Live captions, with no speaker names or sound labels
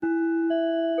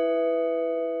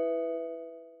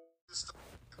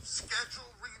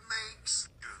schedule remakes.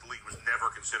 The league was never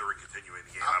considering continuing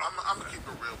the game. I'm gonna keep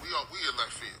it real. We in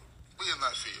left field.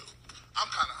 I'm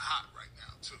kind of hot right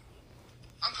now too.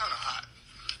 I'm kind of hot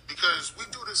because we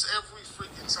do this every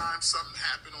freaking time something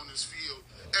happen on this field.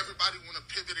 Everybody want to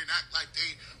pivot and act like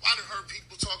they. I done heard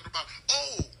people talking about,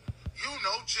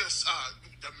 just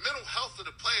the mental health of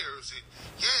the players. And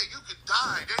yeah, you could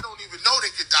die. They don't even know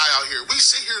they could die out here. We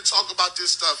sit here and talk about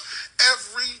this stuff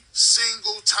every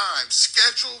single time.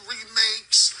 Schedule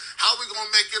remakes. How we gonna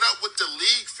make it up? What the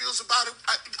league feels about it?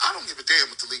 I don't give a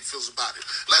damn what the league feels about it.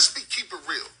 Let's keep it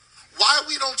real. Why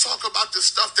we don't talk about the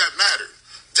stuff that matters?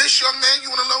 This young man,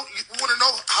 you wanna know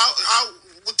how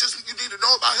what this you need to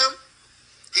know about him?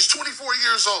 He's 24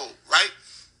 years old, right?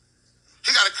 He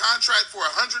got a contract for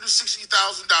 $160,000.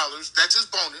 That's his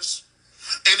bonus.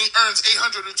 And he earns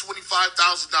 $825,000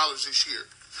 this year.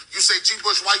 You say, G.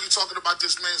 Bush, why are you talking about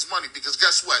this man's money? Because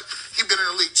guess what? He's been in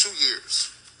the league 2 years.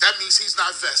 That means he's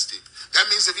not vested. That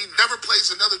means if he never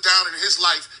plays another down in his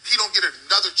life, he don't get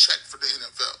another check for the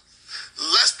NFL.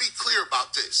 Let's be clear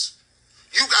about this.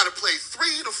 You got to play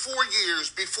 3 to 4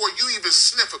 years before you even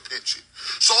sniff a pension.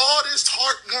 So all this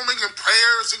heartwarming and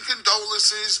prayers and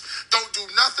condolences don't do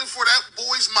nothing for that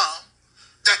boy's mom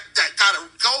that got to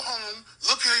go home,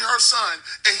 look at her son,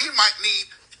 and he might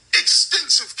need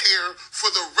extensive care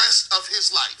for the rest of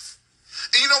his life.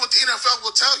 And you know what the NFL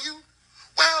will tell you?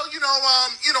 Well,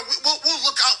 we'll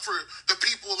look out for the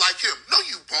people like him. No,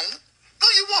 you won't. No,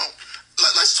 you won't.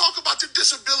 Let's talk about the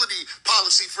disability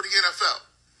policy for the NFL,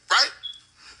 right?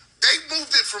 They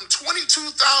moved it from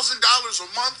 $22,000 a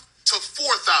month to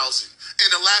 $4,000 in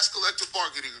the last collective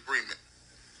bargaining agreement.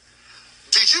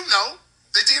 Did you know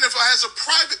that the NFL has a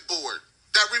private board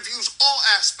that reviews all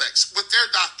aspects with their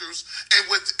doctors and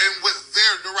with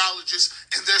their neurologists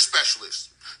and their specialists?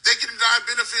 They can deny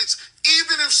benefits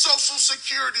even if Social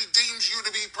Security deems you to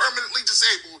be permanently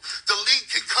disabled. The league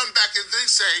can come back and then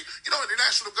say, the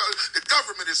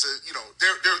government is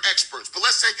they're experts, but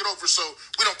let's take it over so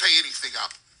we don't pay anything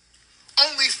out.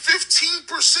 Only 15%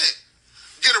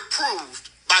 get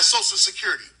approved by Social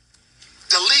Security.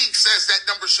 The league says that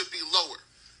number should be lower.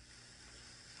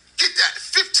 Get that.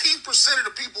 15% of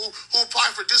the people who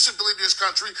apply for disability in this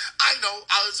country, I know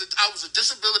I was a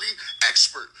disability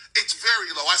expert. It's very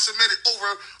low. I submitted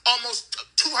over almost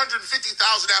 250,000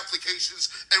 applications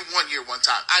in 1 year one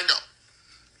time. I know.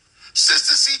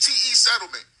 Since the CTE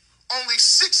settlement, only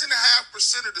 6.5%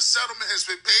 of the settlement has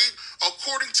been paid,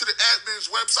 according to the admin's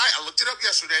website. I looked it up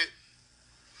yesterday.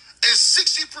 And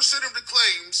 60% of the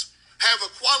claims have a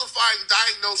qualifying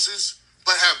diagnosis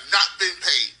but have not been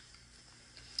paid.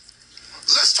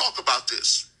 Let's talk about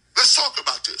this. They're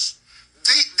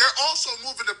also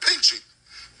moving the pension.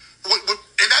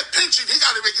 And that pension, he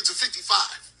got to make it to 55.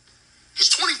 He's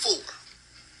 24.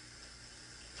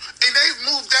 And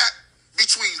they've moved that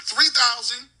between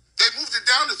 3,000. They moved it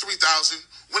down to 3,000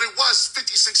 when it was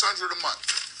 5,600 a month.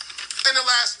 And the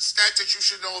last stat that you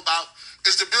should know about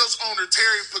is the Bills owner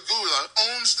Terry Pegula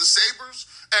owns the Sabres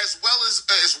as well as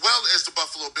the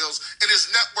Buffalo Bills, and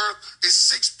his net worth is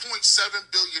 $6.7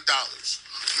 billion.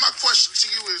 My question to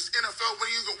you is, NFL,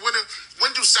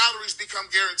 when do salaries become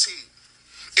guaranteed?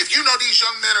 If you know these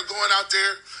young men are going out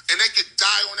there and they could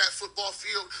die on that football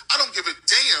field, I don't give a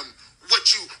damn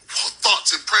what your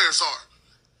thoughts and prayers are.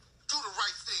 Do the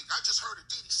right thing. I just heard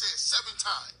Aditi say it 7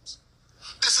 times.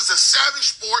 This is a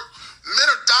savage sport. Men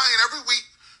are dying every week,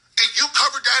 and you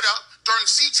covered that up during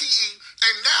CTE,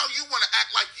 and now you want to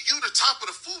act like you the top of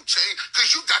the food chain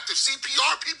because you got the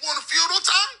CPR people on the field on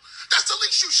time? That's the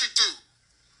least you should do.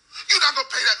 You're not gonna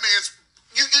pay that man's.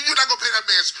 You're not gonna pay that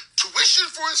man's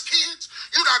tuition for his kids.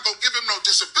 You're not gonna give him no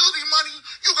disability money.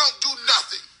 You gonna do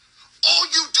nothing. All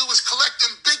you do is collect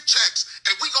them big checks,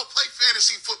 and we go play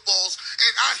fantasy footballs,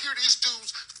 and I hear these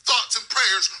dudes' thoughts and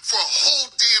prayers for a whole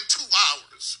damn 2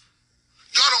 hours.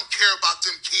 Y'all don't care about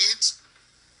them kids.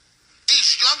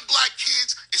 These young black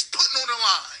kids is putting on the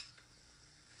line.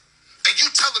 And you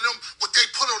telling them what they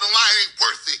put on the line ain't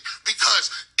worth it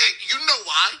because you know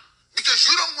why? Because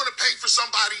you don't want to pay for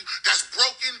somebody that's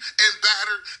broken and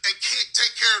battered and can't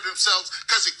take care of themselves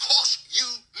because it costs you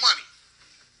money.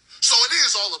 So it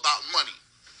is all about money.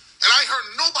 And I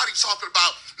heard nobody talking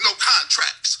about no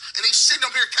contracts. And they sitting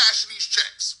up here cashing these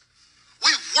checks.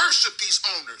 We worship these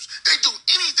owners. They do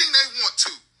anything they want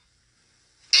to.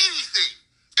 Anything.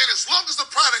 And as long as the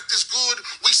product is good,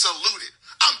 we salute it.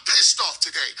 I'm pissed off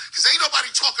today because ain't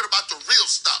nobody talking about the real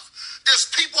stuff. There's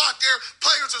people out there,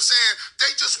 players are saying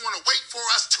they just want to wait for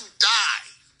us to die.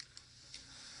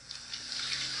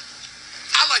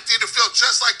 I like the NFL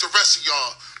just like the rest of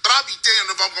y'all, But I'll be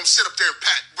damned if I'm going to sit up there and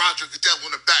pat Roger Goodell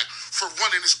on the back for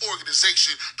running this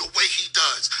organization the way he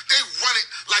does. They run it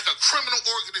like a criminal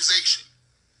organization.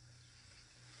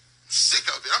 I'm sick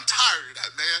of it. I'm tired of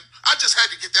that, man. I just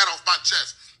had to get that off my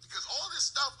chest. Because all this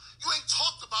stuff, you ain't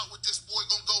talked about what this boy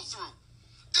going to go through.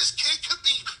 This kid could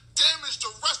be damaged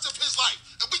the rest of his life.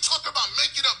 And we talking about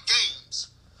making up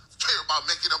games. Care about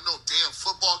making up no damn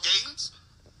football games.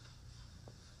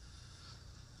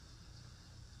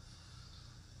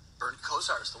 Bernie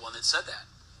Kosar is the one that said that.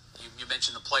 You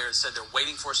mentioned the players said they're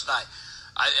waiting for us tonight.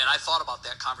 I thought about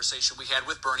that conversation we had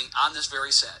with Bernie on this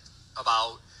very set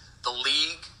about the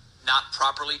league not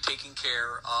properly taking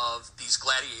care of these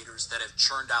gladiators that have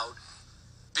churned out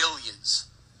billions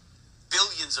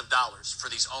of dollars for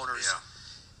these owners.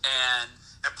 Yeah. And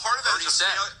part of that is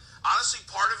honestly,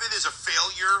 part of it is a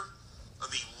failure of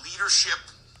the leadership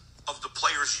of the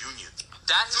players' union.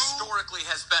 That historically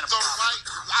has been a problem.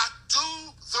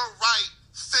 Do the right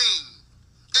thing.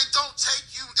 It don't take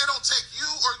you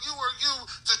or you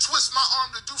to twist my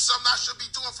arm to do something I should be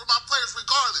doing for my players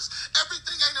regardless.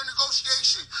 Everything ain't a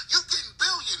negotiation. You getting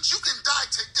billions. You can die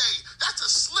today. That's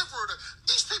a sliver of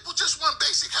these people just want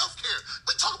basic health care.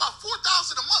 We talk about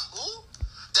 $4,000 a month, boo.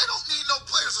 They don't need no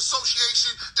players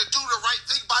association to do the right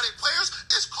thing by their players.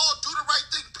 It's called do the right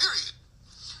thing, period.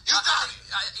 You got it.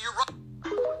 You're right.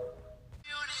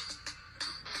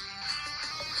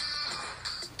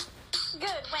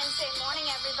 Good Wednesday morning,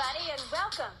 everybody, and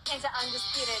welcome into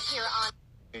Undisputed here on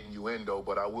Innuendo,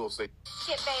 but I will say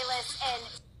Skip Bayless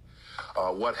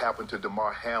and what happened to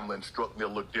Damar Hamlin struck me a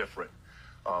little different.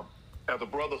 As a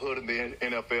brotherhood in the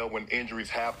NFL, when injuries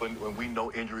happen, when we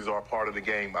know injuries are a part of the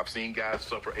game, I've seen guys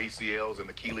suffer ACLs and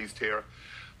Achilles tear,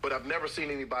 but I've never seen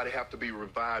anybody have to be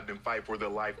revived and fight for their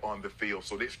life on the field.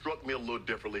 So they struck me a little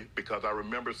differently because I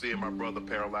remember seeing my brother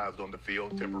paralyzed on the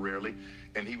field temporarily,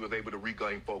 and he was able to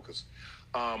regain focus.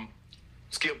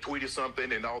 Skip tweeted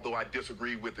something, and although I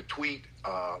disagree with the tweet,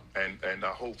 and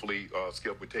hopefully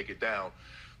Skip would take it down,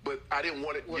 but I didn't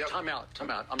want it. Well, time out.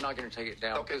 I'm not going to take it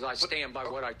down because I stand by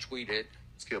what I tweeted.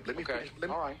 Skip, let me finish.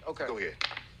 All right, okay. Go ahead.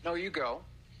 No, you go.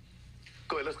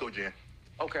 Go ahead, let's go, Jen.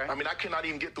 Okay. I mean, I cannot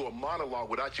even get through a monologue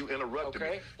without you interrupting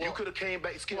me. Well, you could have came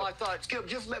back, Skip. Well, I thought, Skip,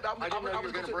 just let. I didn't know you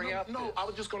were going to bring up. No, I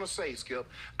was just going to say, Skip,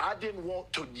 I didn't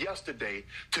want to yesterday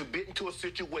to get into a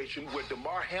situation where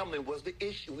Damar Hamlin was the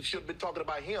issue. We should have been talking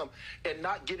about him and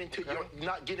not get into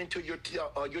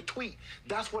your tweet.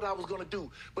 That's what I was going to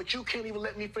do. But you can't even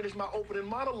let me finish my opening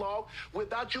monologue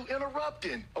without you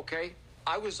interrupting. Okay.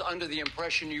 I was under the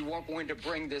impression you weren't going to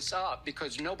bring this up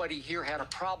because nobody here had a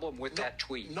problem with that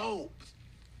tweet. No.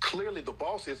 Clearly, the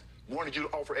bosses wanted you to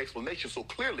offer explanation, so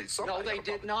clearly somebody... No, they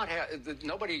did not have...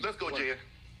 Nobody... Let's go, Jen.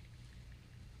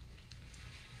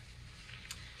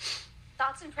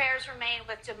 thoughts and prayers remain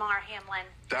with Damar Hamlin.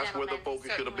 That's where the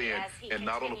focus should have been, and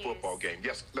not on the football game.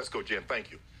 Yes, let's go, Jen.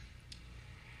 Thank you.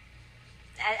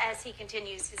 As he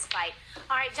continues his fight.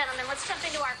 All right, gentlemen, let's jump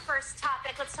into our first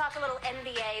topic. Let's talk a little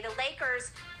NBA. The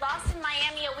Lakers lost in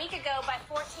Miami a week ago by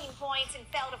 14 points and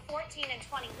fell to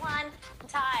 14-21,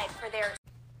 tied for their...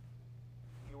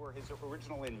 You were his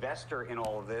original investor in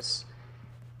all of this.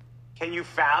 Can you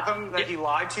fathom that he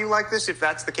lied to you like this, if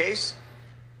that's the case?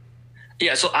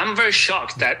 Yeah, so I'm very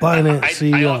shocked that I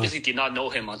obviously did not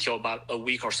know him until about a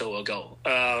week or so ago.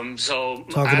 So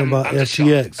talking about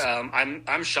FTX,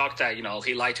 I'm shocked that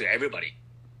he lied to everybody.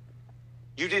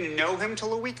 You didn't know him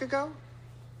till a week ago?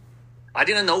 I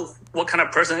didn't know what kind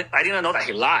of person. I didn't know that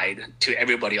he lied to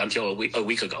everybody until a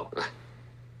week ago.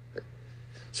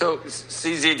 So,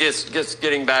 CZ, just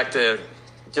getting back to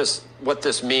just what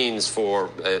this means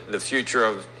for the future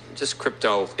of just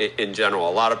crypto in general.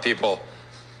 A lot of people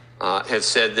have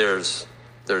said there's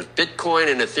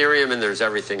Bitcoin and Ethereum and there's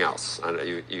everything else. I know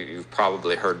you've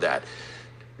probably heard that.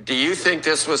 Do you think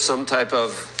this was some type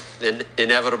of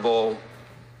inevitable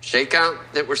shakeout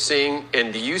that we're seeing?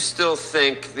 And do you still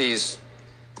think these,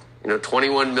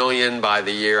 21 million by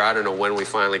the year, I don't know when we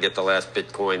finally get the last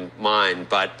Bitcoin mined,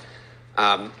 but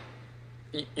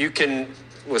you can,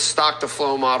 with stock to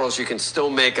flow models, you can still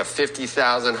make a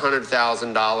 $50,000,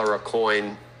 $100,000 a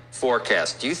coin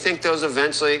forecast. Do you think those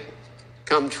eventually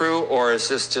come true, or is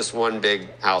this just one big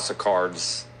house of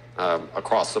cards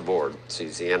across the board,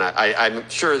 CZ? And I'm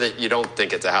sure that you don't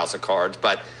think it's a house of cards,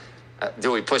 but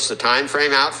do we push the time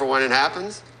frame out for when it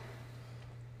happens?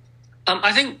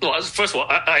 I think, well, first of all,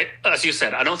 I, as you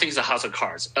said, I don't think it's a house of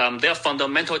cards. There are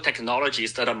fundamental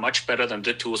technologies that are much better than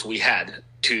the tools we had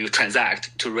to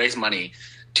transact, to raise money,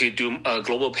 to do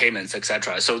global payments,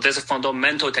 etc. So there's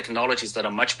fundamental technologies that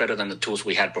are much better than the tools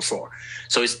we had before.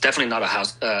 So it's definitely not a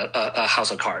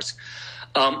house of cards.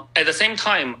 At the same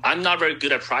time, I'm not very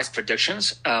good at price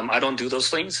predictions. I don't do those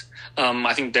things.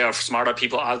 I think there are smarter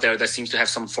people out there that seems to have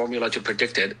some formula to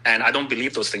predict it, and I don't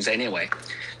believe those things anyway.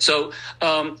 So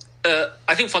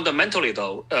I think fundamentally,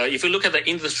 though, if you look at the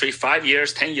industry 5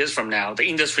 years, 10 years from now, the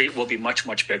industry will be much,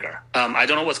 much bigger. I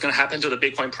don't know what's going to happen to the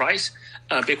Bitcoin price.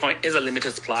 Bitcoin is a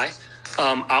limited supply.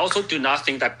 I also do not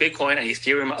think that Bitcoin and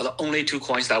Ethereum are the only two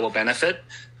coins that will benefit.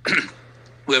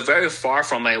 We're very far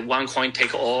from a one coin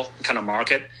take all kind of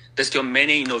market. There's still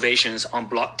many innovations on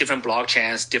different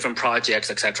blockchains, different projects,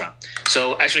 etc.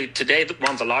 So actually today,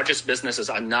 one of the largest businesses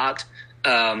are not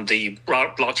the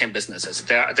blockchain businesses.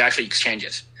 They're actually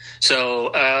exchanges.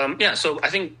 So so I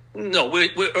think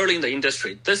we're early in the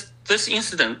industry. This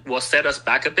incident will set us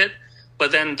back a bit,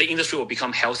 but then the industry will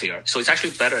become healthier. So it's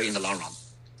actually better in the long run.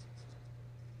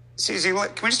 CZ,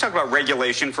 can we just talk about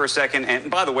regulation for a second? And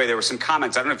by the way, there were some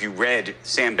comments. I don't know if you read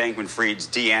Sam Bankman-Fried's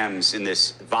DMs in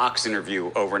this Vox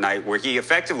interview overnight, where he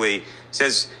effectively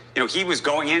says, he was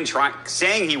going in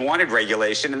saying he wanted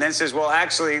regulation, and then says, well,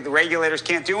 actually, the regulators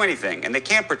can't do anything, and they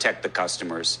can't protect the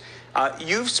customers.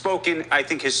 You've spoken, I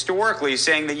think, historically,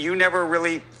 saying that you never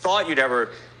really thought you'd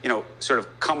ever, sort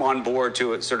of come on board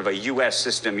to a sort of a U.S.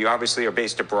 system. You obviously are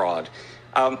based abroad.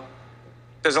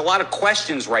 There's a lot of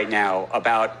questions right now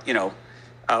about,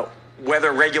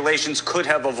 whether regulations could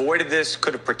have avoided this,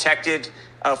 could have protected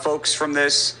folks from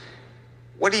this.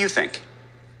 What do you think?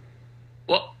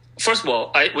 Well, first of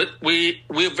all, we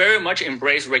very much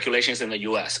embrace regulations in the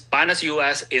U.S. Binance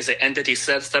U.S. is an entity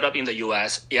set up in the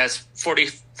U.S. It has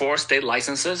 44 state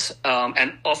licenses,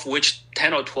 and of which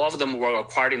 10 or 12 of them were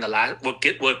acquired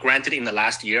were granted in the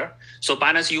last year. So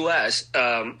Binance U.S.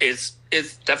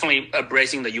 is definitely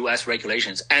embracing the U.S.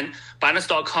 regulations, and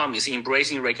Binance.com is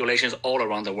embracing regulations all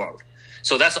around the world.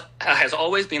 So that has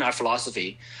always been our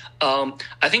philosophy.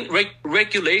 I think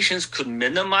regulations could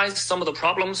minimize some of the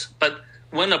problems, but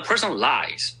when a person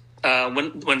lies,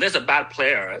 when there's a bad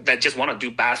player that just want to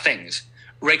do bad things,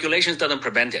 regulations doesn't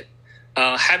prevent it.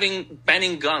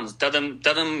 Banning guns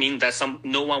doesn't mean that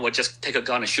no one would just take a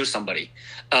gun and shoot somebody.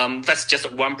 That's just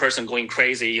one person going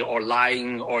crazy or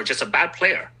lying or just a bad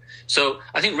player. So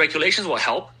I think regulations will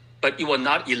help, but it will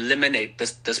not eliminate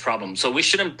this problem. So we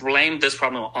shouldn't blame this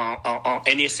problem on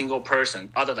any single person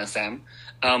other than Sam.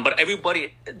 But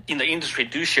everybody in the industry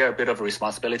do share a bit of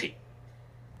responsibility.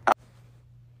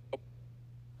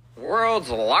 World's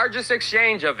largest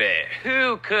exchange of it.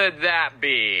 Who could that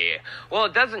be? Well,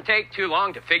 it doesn't take too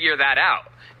long to figure that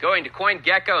out. Going to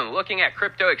CoinGecko and looking at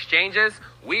crypto exchanges,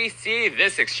 we see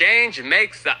this exchange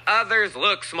makes the others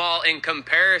look small in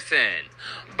comparison.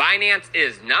 Binance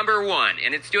is number one,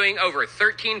 and it's doing over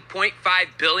 13.5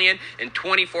 billion in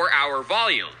 24-hour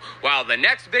volume, while the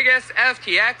next biggest,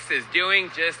 FTX, is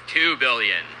doing just 2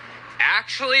 billion.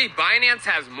 Actually, Binance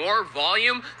has more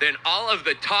volume than all of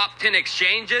the top 10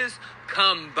 exchanges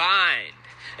combined.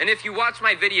 And if you watched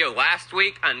my video last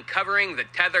week uncovering the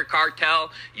Tether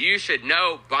cartel, you should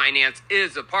know Binance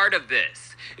is a part of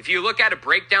this. If you look at a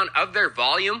breakdown of their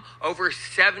volume, over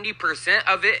 70%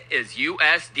 of it is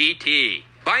USDT.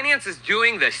 Binance is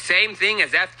doing the same thing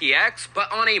as FTX,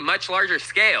 but on a much larger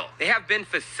scale. They have been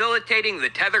facilitating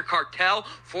the Tether cartel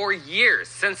for years,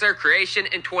 since their creation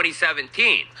in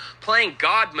 2017, playing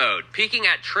God mode, peeking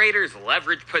at traders'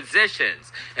 leverage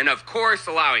positions, and of course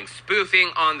allowing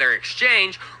spoofing on their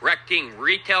exchange, wrecking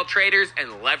retail traders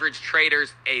and leverage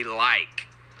traders alike.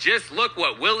 Just look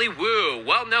what Willy Woo,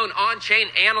 well-known on-chain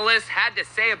analyst, had to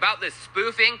say about this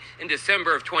spoofing in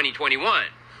December of 2021.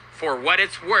 For what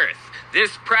it's worth,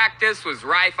 this practice was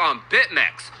rife on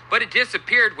BitMEX, but it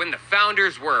disappeared when the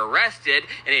founders were arrested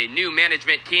and a new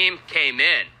management team came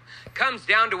in. Comes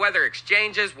down to whether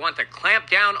exchanges want to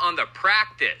clamp down on the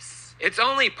practice. It's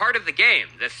only part of the game.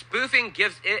 The spoofing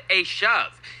gives it a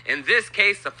shove. In this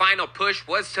case, the final push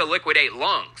was to liquidate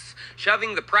longs.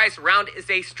 Shoving the price around is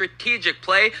a strategic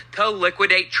play to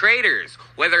liquidate traders,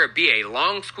 whether it be a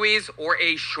long squeeze or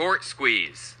a short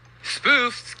squeeze.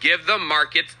 Spoofs give the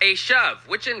markets a shove,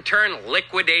 which in turn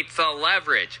liquidates the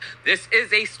leverage. This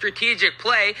is a strategic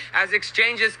play as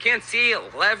exchanges can see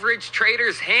leverage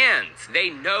traders' hands. They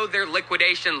know their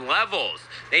liquidation levels.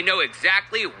 They know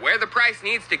exactly where the price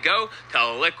needs to go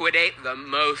to liquidate the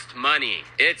most money.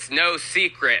 It's no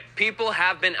secret. People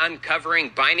have been uncovering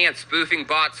Binance spoofing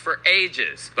bots for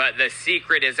ages, but the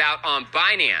secret is out on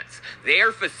Binance. They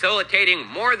are facilitating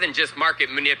more than just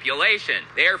market manipulation.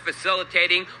 They are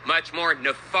facilitating much more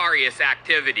nefarious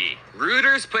activity.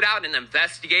 Reuters put out an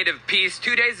investigative piece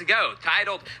 2 days ago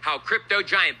titled How Crypto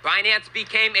Giant Binance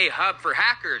Became a Hub for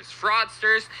Hackers,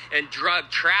 Fraudsters, and Drug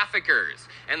Traffickers.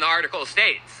 And the article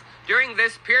states, during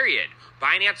this period,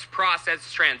 Binance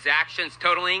processed transactions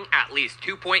totaling at least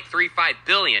 $2.35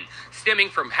 billion, stemming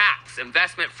from hacks,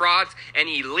 investment frauds, and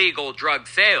illegal drug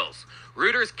sales.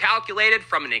 Reuters calculated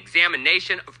from an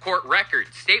examination of court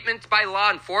records, statements by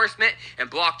law enforcement, and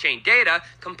blockchain data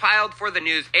compiled for the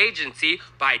news agency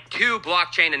by 2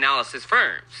 blockchain analysis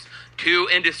firms. 2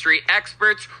 industry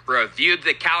experts reviewed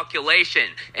the calculation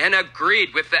and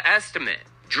agreed with the estimate.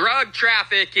 Drug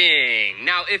trafficking.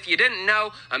 Now, if you didn't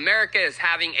know, America is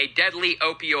having a deadly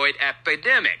opioid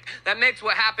epidemic. That makes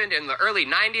what happened in the early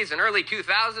 90s and early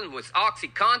 2000s with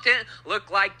OxyContin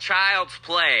look like child's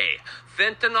play.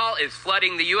 Fentanyl is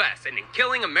flooding the U.S. and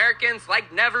killing Americans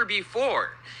like never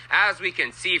before. As we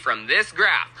can see from this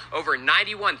graph, over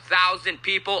 91,000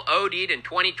 people OD'd in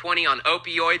 2020 on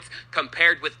opioids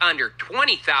compared with under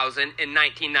 20,000 in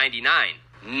 1999.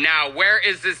 Now, where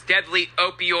is this deadly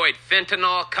opioid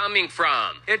fentanyl coming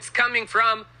from? It's coming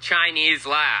from Chinese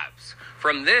labs.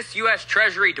 From this U.S.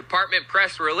 Treasury Department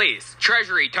press release,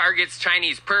 Treasury targets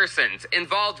Chinese persons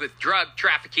involved with drug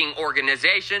trafficking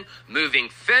organization moving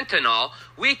fentanyl.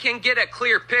 We can get a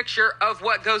clear picture of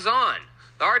what goes on.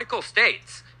 The article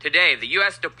states, today, the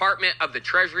U.S. Department of the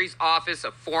Treasury's Office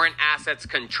of Foreign Assets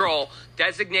Control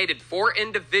designated 4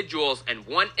 individuals and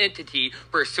 1 entity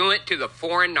pursuant to the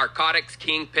Foreign Narcotics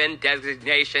Kingpin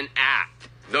Designation Act.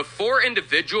 The 4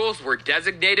 individuals were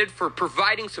designated for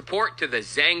providing support to the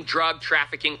Zhang Drug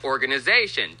Trafficking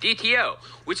Organization, DTO,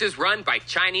 which is run by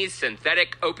Chinese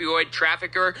synthetic opioid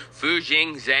trafficker Fu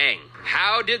Jingzhang.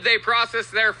 How did they process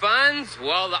their funds?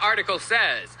 Well, the article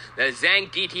says the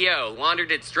Zhang DTO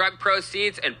laundered its drug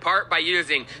proceeds in part by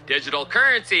using digital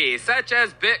currency, such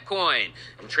as Bitcoin,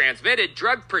 and transmitted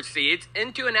drug proceeds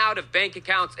into and out of bank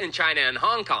accounts in China and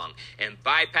Hong Kong, and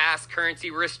bypassed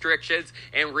currency restrictions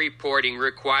and reporting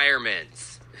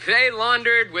requirements. They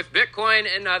laundered with Bitcoin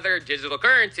and other digital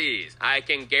currencies. I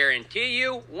can guarantee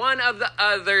you one of the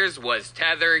others was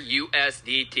Tether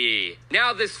USDT.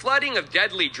 Now, this flooding of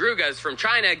deadly drugas from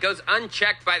China goes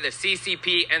unchecked by the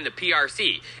CCP and the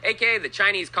PRC, aka the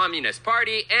Chinese Communist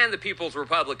Party and the People's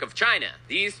Republic of China.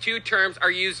 These 2 terms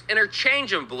are used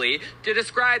interchangeably to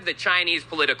describe the Chinese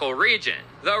political region.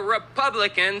 The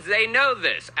Republicans, they know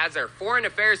this, as their Foreign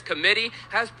Affairs Committee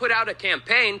has put out a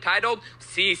campaign titled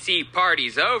CC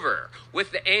Party's Over,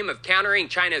 with the aim of countering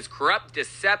China's corrupt,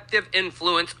 deceptive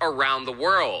influence around the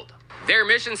world. Their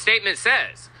mission statement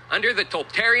says, under the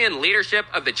totalitarian leadership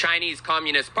of the Chinese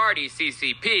Communist Party,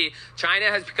 CCP, China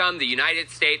has become the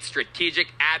United States' strategic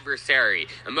adversary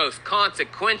and most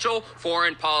consequential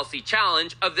foreign policy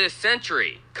challenge of this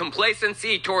century.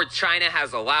 Complacency towards China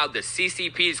has allowed the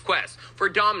CCP's quest for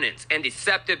dominance and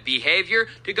deceptive behavior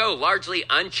to go largely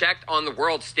unchecked on the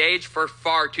world stage for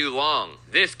far too long.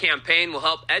 This campaign will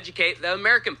help educate the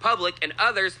American public and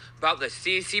others about the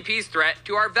CCP's threat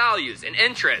to our values and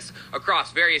interests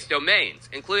across various domains,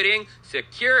 including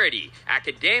security,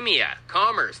 academia,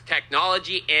 commerce,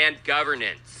 technology, and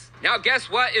governance. Now, guess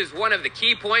what is one of the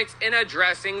key points in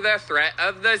addressing the threat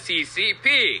of the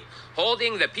CCP?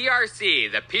 Holding the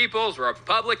PRC, the People's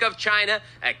Republic of China,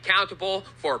 accountable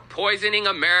for poisoning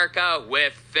America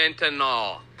with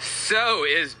fentanyl. So,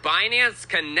 is Binance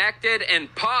connected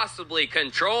and possibly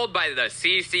controlled by the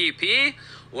CCP?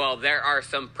 Well, there are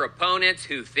some proponents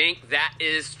who think that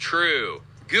is true.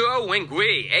 Guo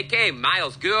Wengui, aka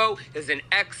Miles Guo, is an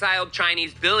exiled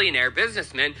Chinese billionaire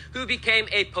businessman who became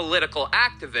a political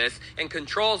activist and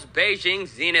controls Beijing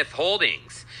Zenith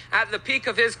Holdings. At the peak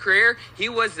of his career, he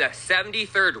was the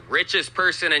 73rd richest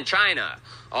person in China,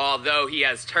 although he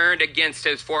has turned against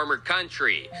his former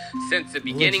country. Since the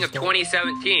beginning of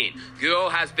 2017,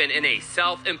 Guo has been in a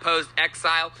self-imposed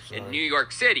exile in New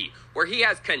York City, where he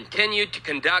has continued to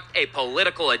conduct a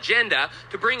political agenda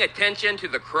to bring attention to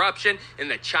the corruption in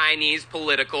the Chinese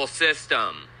political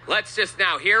system. Let's just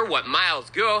now hear what Miles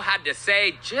Guo had to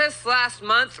say just last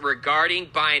month regarding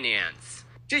Binance.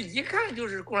 这一看就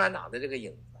是共产党的这个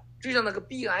影子，就像那个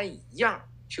毕安一样。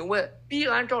请问毕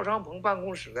安赵长鹏办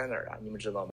公室在哪儿啊？你们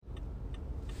知道吗？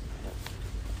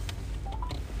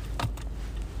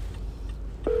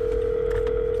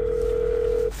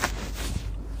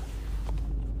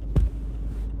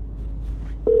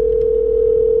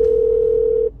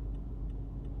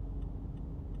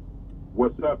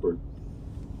 What's up,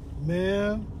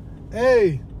 man?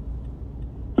 Hey.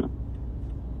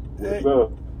 What's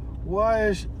up?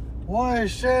 Why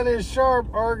is Shannon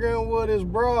Sharp arguing with his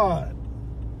broad?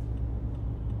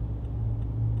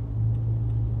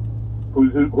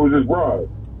 Who's his broad?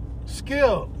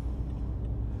 Skip.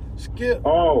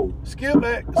 Oh. Skip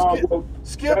act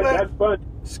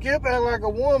like a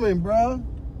woman, bro.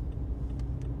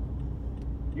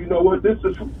 You know what? This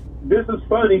is this is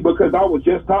funny because I was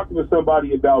just talking to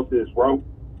somebody about this, bro.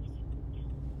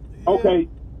 Okay,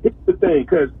 here's the thing,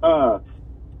 because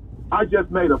I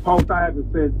just made a post. I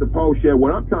haven't sent the post yet.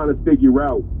 What I'm trying to figure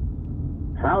out,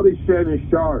 how did Shannon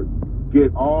Sharpe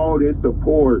get all this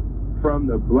support from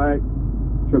the black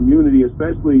community,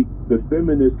 especially the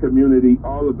feminist community,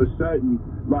 all of a sudden?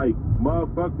 Like,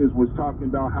 motherfuckers was talking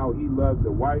about how he loved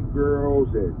the white girls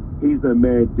and he's a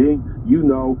Mandingo, you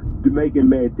know, making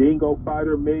Mandingo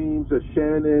fighter memes of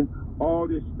Shannon, all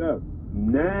this stuff.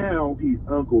 Now he's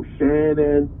Uncle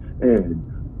Shannon and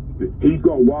he's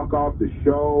gonna walk off the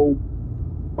show,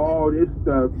 all this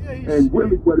stuff. Yeah, and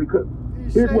really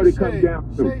here's what it comes down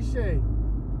to. Shay.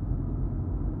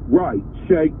 Right,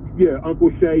 Shay, yeah,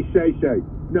 Uncle Shay.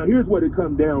 Now here's what it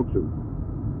comes down to.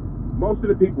 Most of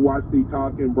the people I see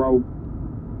talking, bro,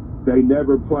 they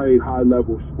never played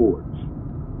high-level sports.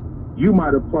 You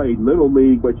might have played Little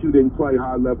League, but you didn't play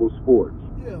high-level sports.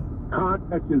 Yeah.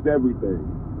 Context is everything.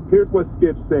 Here's what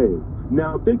Skip said.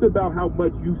 Now, think about how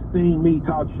much you've seen me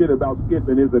talk shit about Skip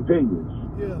and his opinions.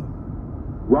 Yeah.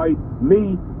 Right?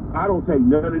 Me, I don't take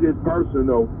none of this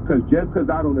personal, because just because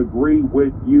I don't agree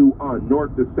with you on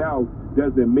north to south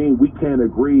doesn't mean we can't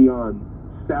agree on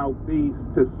southeast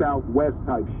to southwest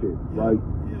type shit, right?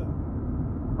 Yeah.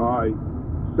 All right.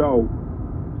 So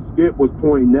Skip was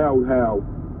pointing out how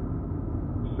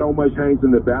so much hangs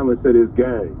in the balance of this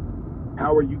game.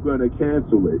 How are you going to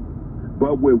cancel it?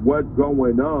 But with what's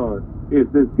going on, is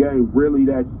this game really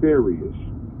that serious?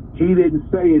 He didn't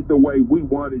say it the way we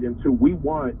wanted him to. We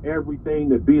want everything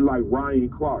to be like Ryan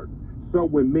Clark. So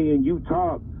when me and you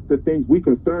talk, the things we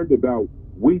concerned about,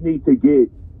 we need to get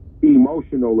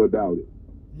emotional about it.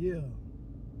 Yeah.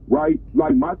 Right?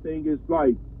 Like, my thing is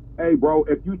like, hey, bro,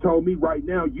 if you told me right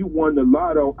now you won the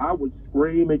lotto, I would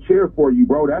scream and cheer for you,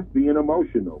 bro. That's being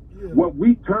emotional. Yeah. What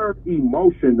we turn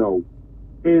emotional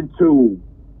into,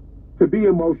 to be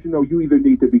emotional, you either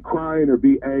need to be crying or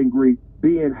be angry,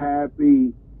 being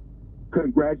happy,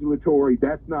 congratulatory.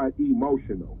 That's not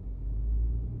emotional.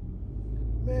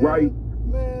 Man, right?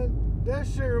 Man, that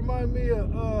shit remind me of,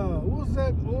 what was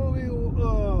that movie,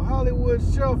 Hollywood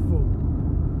Shuffle?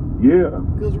 Yeah.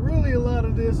 Because really a lot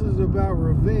of this is about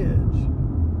revenge.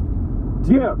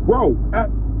 Yeah, bro.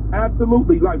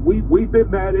 Absolutely. Like, we've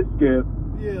been mad at Skip.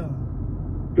 Yeah.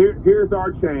 Here's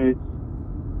our chance.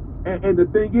 And the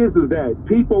thing is that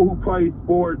people who play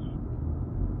sports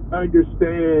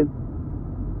understand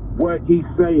what he's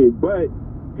saying. But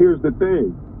here's the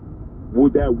thing.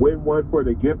 Would that win one for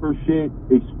the Gipper shit,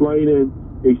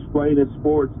 explaining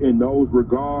sports in those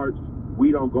regards?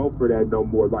 We don't go for that no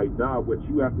more. Like, nah, what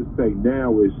you have to say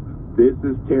now is, this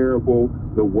is terrible,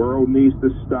 the world needs to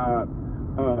stop,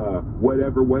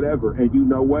 whatever. And you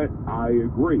know what? I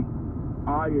agree.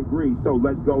 So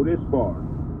let's go this far.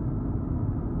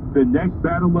 The next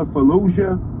Battle of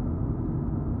Fallujah,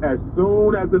 as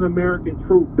soon as an American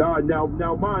troop died, now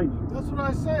mind you. That's what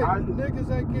I say. Niggas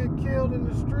that get killed in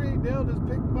the street, they'll just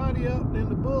pick the body up in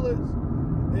the bullets,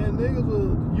 and niggas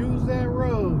will use that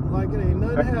road like it ain't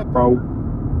nothing happened.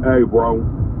 Hey, bro.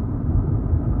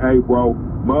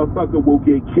 Motherfucker will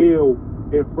get killed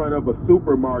in front of a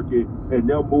supermarket, and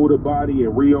they'll move the body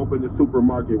and reopen the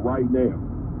supermarket right now.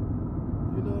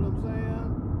 You know what I'm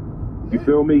saying? You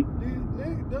feel me?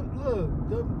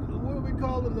 Look, what we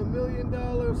call them, the $1 million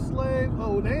slaves?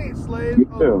 Oh, they ain't slaves. Yeah.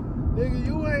 Oh, nigga,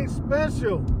 you ain't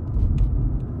special.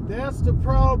 That's the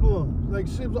problem. Like,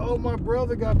 shit, oh, my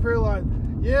brother got paralyzed.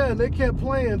 Yeah, and they kept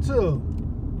playing too.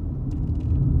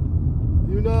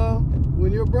 You know,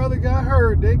 when your brother got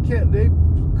hurt, they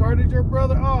carted your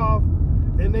brother off,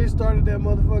 and they started that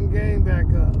motherfucking game back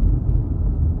up.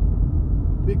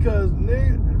 Because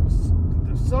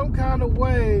some kind of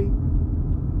way,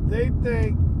 they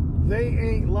think they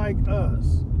ain't like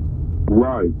us.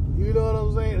 Right. You know what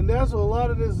I'm saying? And that's what a lot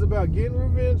of this is about, getting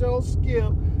revenge on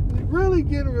Skip, really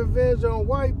getting revenge on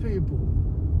white people.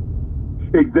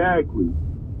 Exactly.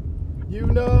 You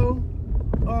know?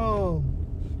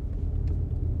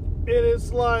 And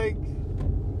it's like,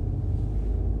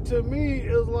 to me,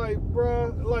 it's like,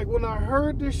 bruh, like when I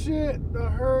heard the shit, I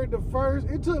heard the first,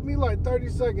 it took me like 30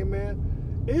 seconds,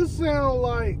 man. It sounded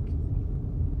like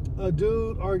a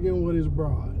dude arguing with his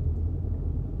broad.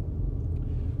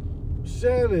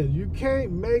 Shannon, you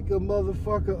can't make a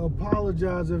motherfucker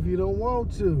apologize if you don't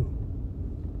want to.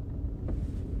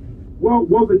 Well,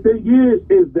 the thing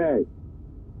is that,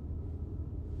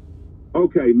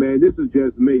 okay, man, this is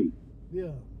just me.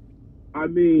 Yeah. I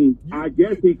mean, I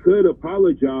guess he could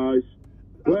apologize,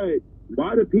 but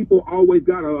why do people always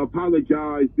gotta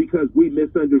apologize because we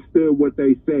misunderstood what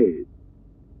they said?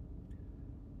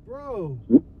 Bro,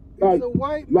 He's a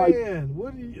white man.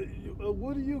 What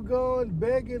are you going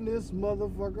begging this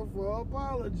motherfucker for an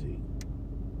apology?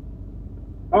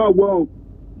 Oh well,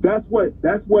 that's what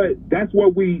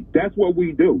we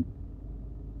do.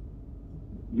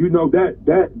 You know,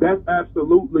 that's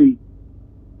absolutely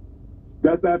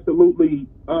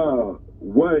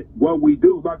what we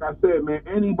do. Like I said, man,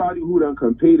 anybody who done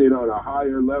competed on a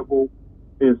higher level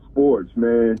in sports,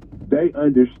 man, they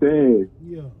understand.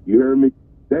 Yeah. You hear me?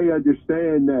 They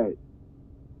understand that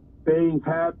things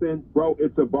happen, bro.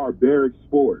 It's a barbaric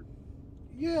sport.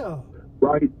 Yeah.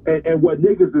 Right? And what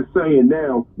niggas is saying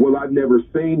now, well, I've never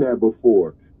seen that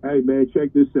before. Hey, man,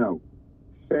 check this out.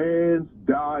 Fans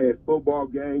die at football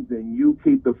games, and you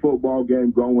keep the football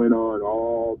game going on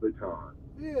all the time.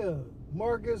 Yeah.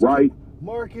 Marcus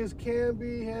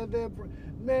Camby had that.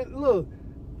 Man, look,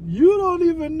 you don't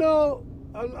even know.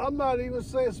 I'm not even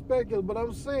saying speculative, but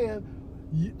I'm saying,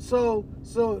 so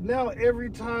now every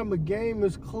time a game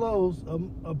is close,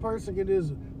 a person can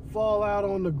just fall out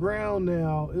on the ground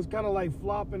now. It's kind of like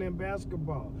flopping in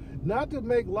basketball. Not to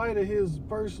make light of his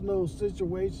personal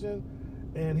situation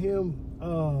and him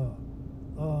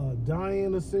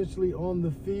dying essentially on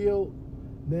the field.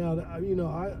 Now, you know,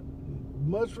 I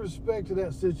much respect to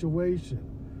that situation.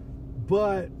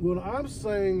 But what I'm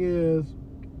saying is,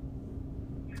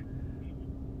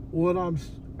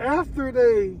 after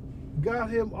they got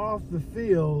him off the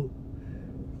field,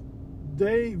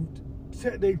 they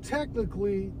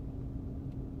technically,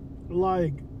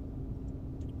 like,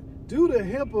 due to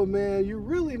HIPAA, man, you're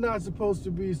really not supposed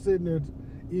to be sitting there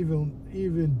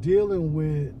even dealing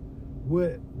with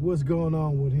what's going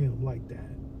on with him like that.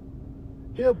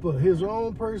 HIPAA, his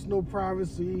own personal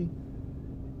privacy,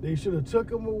 they should have took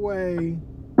him away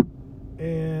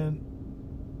and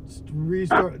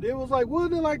restart. It was like,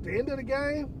 wasn't it like the end of the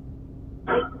game?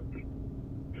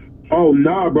 Oh,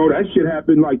 nah, bro. That shit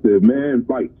happened like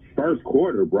first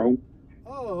quarter, bro.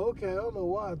 Oh, okay. I don't know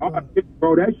why.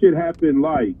 Bro, that shit happened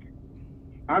like,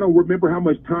 I don't remember how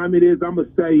much time it is. I'm going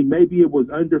to say maybe it was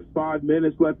under 5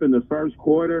 minutes left in the first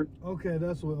quarter. Okay,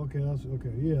 that's okay.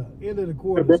 Yeah, end of the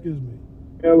quarter, excuse me.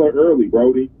 Hella early,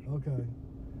 Brody. Okay.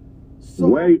 So,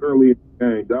 way early in the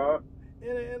game, dog.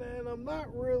 And I'm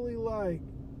not really like,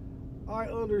 I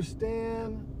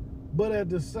understand, but at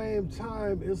the same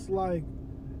time, it's like,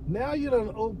 now you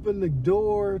done open the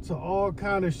door to all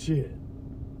kind of shit.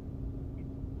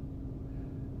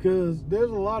 Because there's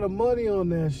a lot of money on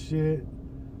that shit,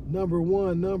 number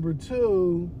one. Number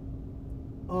two,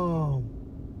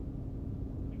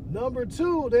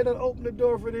 they done opened the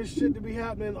door for this shit to be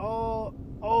happening all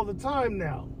the time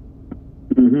now.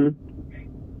 Mm-hmm.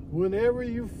 Whenever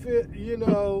you fit, you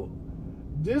know,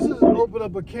 this is open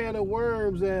up a can of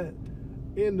worms that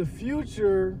in the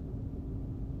future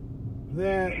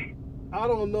that I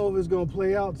don't know if it's going to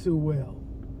play out too well,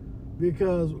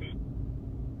 because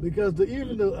I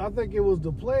think it was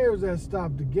the players that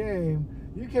stopped the game.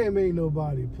 You can't make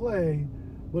nobody play,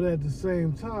 but at the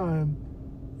same time,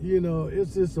 you know,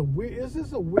 it's just a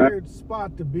weird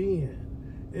spot to be in.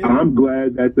 And I'm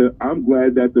glad that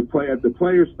the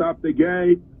players stopped the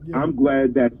game. Yeah. I'm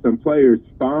glad that some players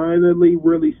finally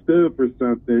really stood for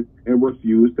something and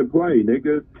refused to play,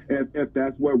 nigga. If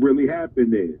that's what really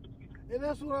happened is. And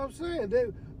that's what I'm saying.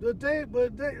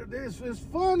 It's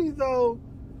funny though,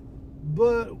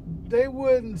 but they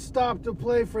wouldn't stop to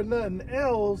play for nothing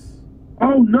else.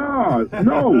 Oh no,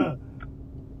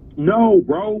 no,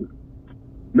 bro,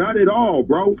 not at all,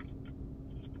 bro.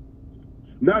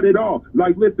 Not at all.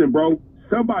 Like, listen, bro,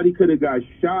 somebody could have got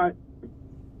shot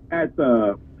at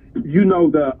the, you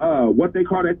know, what they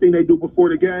call that thing they do before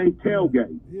the game?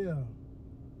 Tailgate. Yeah.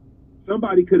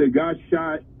 Somebody could have got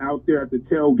shot out there at the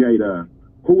tailgate,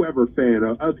 whoever fan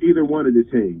of either one of the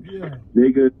teams. Yeah.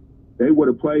 Nigga, they would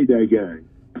have played that game.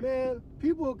 Man,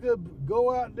 people could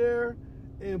go out there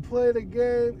and play the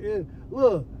game. And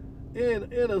look,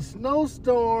 in a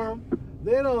snowstorm,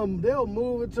 they'll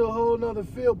move it to a whole nother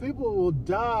field. People will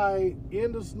die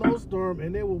in the snowstorm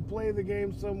and they will play the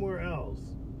game somewhere else.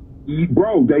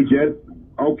 Bro, they just,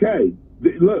 okay.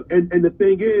 Look, and the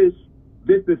thing is,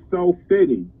 this is so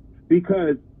fitting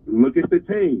because look at the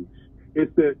teams.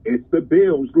 It's the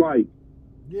Bills, like.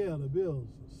 Yeah, the Bills.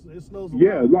 It snows a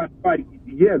lot.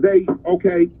 Yeah,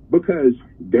 because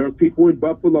there are people in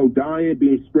Buffalo dying,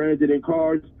 being stranded in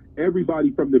cars.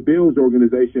 Everybody from the Bills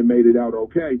organization made it out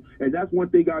okay. And that's one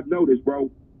thing I've noticed, bro.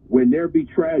 When there be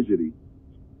tragedy,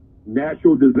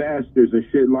 natural disasters and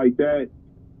shit like that,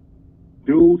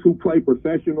 dudes who play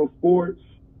professional sports,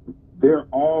 they're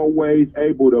always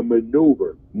able to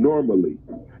maneuver normally.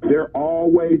 They're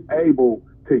always able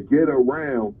to get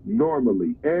around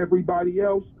normally. Everybody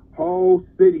else, whole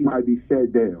city might be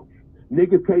shut down.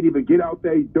 Niggas can't even get out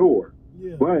their door.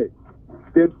 Yeah. But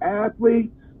them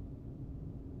athletes,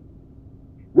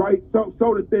 right? So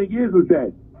the thing is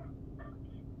that,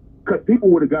 because people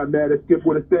would have gotten mad if Skip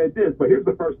would have said this, but here's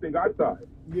the first thing I thought.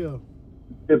 Yeah.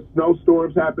 If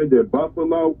snowstorms happened in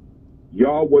Buffalo,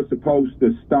 y'all were supposed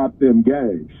to stop them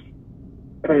games.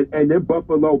 And then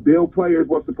Buffalo Bill players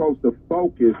were supposed to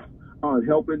focus on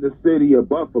helping the city of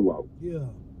Buffalo. Yeah.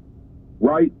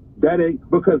 Right? That ain't,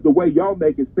 because the way y'all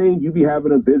make it seem, you be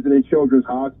having them visiting Children's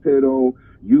Hospital,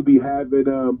 you be having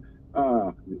them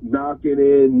knocking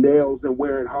in nails and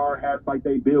wearing hard hats like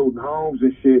they building homes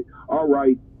and shit. All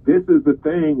right, this is the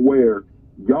thing where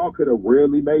y'all could have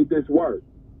really made this work.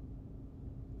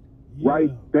 Yeah.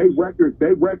 Right? They record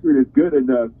is good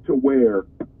enough to where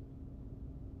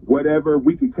whatever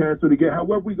we can cancel to get,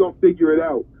 however we gonna figure it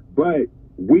out. But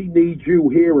we need you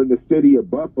here in the city of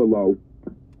Buffalo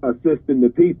assisting the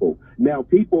people. Now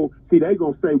people, see, they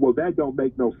gonna say, well, that don't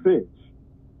make no sense.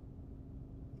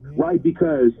 Right?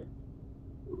 Because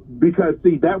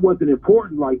see, that wasn't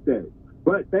important like that.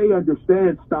 But they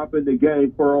understand stopping the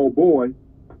game for old boy.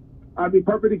 I mean,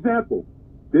 perfect example.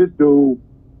 This dude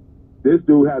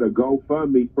had a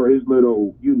GoFundMe for his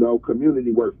little,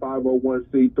 community work,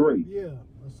 501c3. Yeah,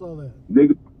 I saw that.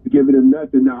 Niggas giving him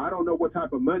nothing. Now, I don't know what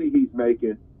type of money he's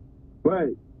making, but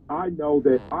I know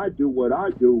that I do what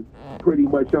I do pretty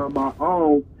much on my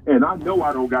own, and I know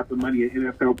I don't got the money an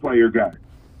NFL player got.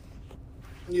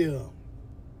 Yeah.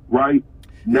 Right?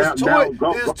 His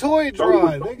toy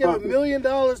drive. They got $1 million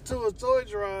to his toy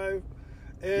drive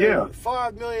and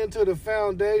 $5 million to the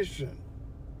foundation.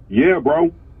 Yeah,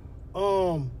 bro.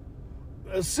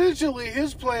 Essentially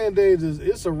his playing days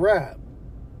it's a wrap.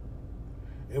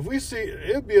 If we see,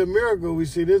 it'd be a miracle we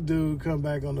see this dude come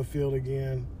back on the field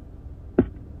again.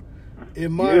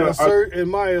 In my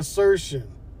assertion.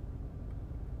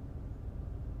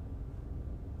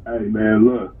 Hey man,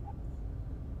 look.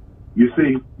 You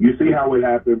see how it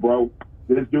happened, bro.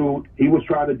 This dude, he was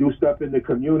trying to do stuff in the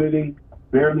community,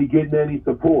 barely getting any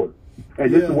support.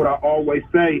 And this is what I always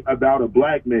say about a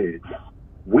black man.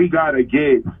 There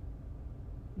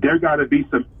gotta be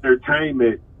some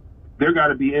entertainment. There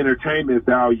gotta be entertainment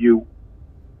value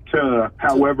to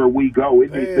however we go.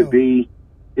 It needs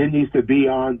to be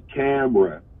on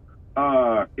camera.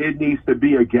 It needs to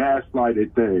be a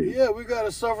gaslighted thing. Yeah, we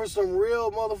gotta suffer some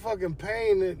real motherfucking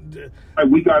pain.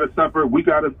 We gotta suffer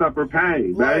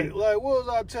pain, man. Like what was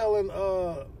I telling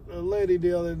a lady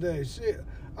the other day?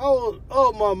 I was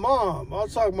talking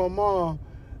to my mom,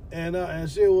 and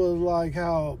she was like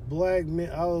how black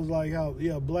men. I was like how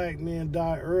black men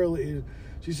die early. And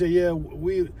she said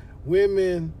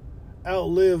women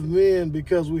outlive men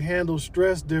because we handle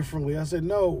stress differently. I said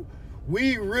no.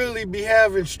 We really be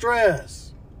having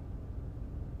stress.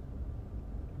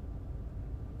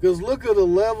 Because look at the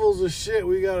levels of shit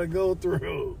we got to go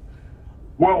through.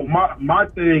 Well, my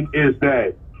thing is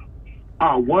that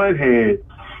on one hand,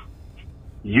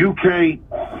 you can't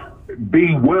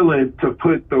be willing to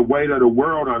put the weight of the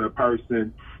world on a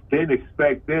person, then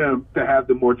expect them to have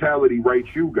the mortality rate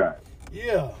you got.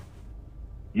 Yeah.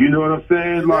 You know what I'm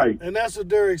saying? And that's what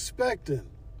they're expecting.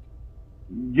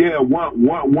 Yeah,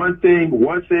 one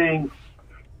thing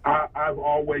I've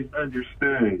always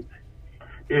understood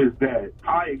is that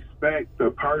I expect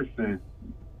the person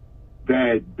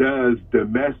that does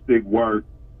domestic work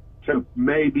to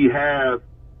maybe have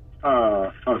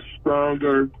a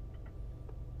stronger,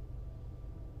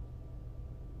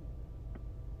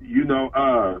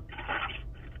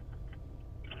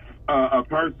 a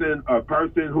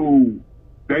person who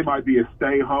they might be a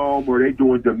stay home or they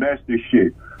doing domestic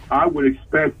shit. I would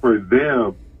expect for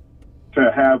them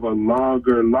to have a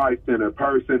longer life than a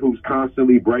person who's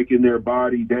constantly breaking their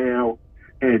body down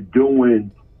and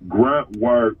doing grunt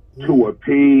work to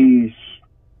appease,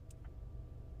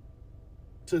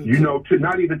 to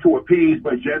not even to appease,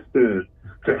 but just to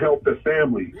help the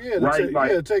family. Yeah,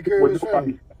 right? Take care of his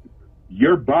family.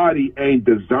 Your body ain't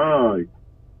designed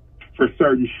for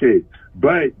certain shit,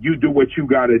 but you do what you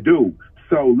got to do.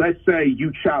 So let's say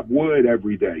you chop wood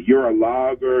every day. You're a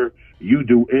logger. You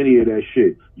do any of that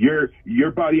shit.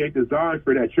 Your body ain't designed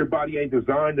for that. Your body ain't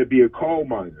designed to be a coal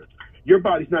miner. Your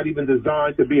body's not even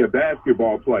designed to be a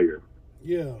basketball player.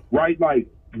 Yeah. Right? Like,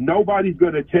 nobody's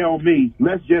going to tell me,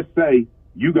 let's just say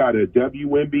you got a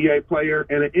WNBA player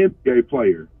and an NBA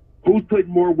player. Who's putting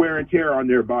more wear and tear on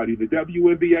their body, the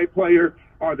WNBA player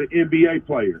or the NBA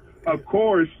player? Of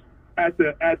course, at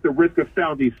the risk of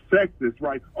sounding sexist,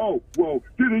 right? Oh, well,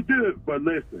 but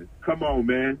listen, come on,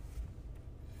 man.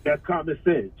 That's common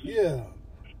sense. Yeah.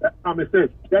 That's common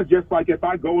sense. That's just like if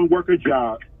I go and work a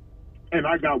job and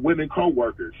I got women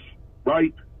coworkers,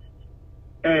 right?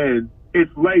 And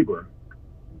it's labor.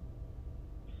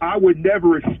 I would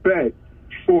never expect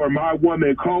for my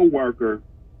woman coworker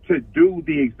to do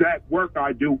the exact work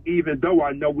I do, even though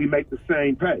I know we make the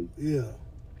same pay. Yeah.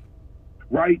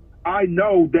 Right? I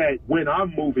know that when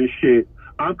I'm moving shit,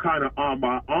 I'm kind of on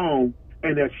my own,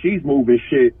 and if she's moving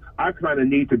shit, I kind of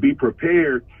need to be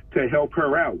prepared to help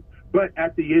her out. But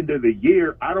at the end of the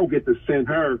year, I don't get to send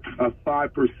her a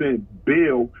 5%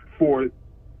 bill for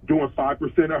doing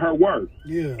 5% of her work.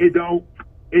 Yeah. It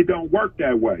don't work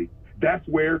that way. That's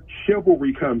where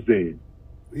chivalry comes in.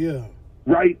 Yeah.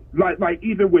 Right? Like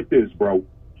even with this, bro,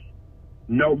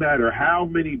 no matter how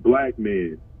many black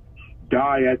men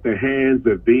die at the hands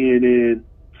of being in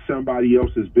somebody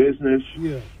else's business,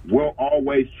 we'll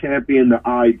always champion the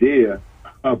idea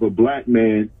of a black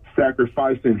man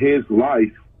sacrificing his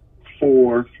life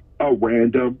for a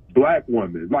random black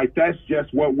woman. Like, that's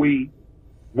just what we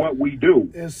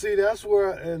do. And see, that's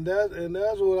where,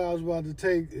 that's what I was about to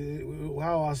take,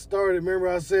 how I started. Remember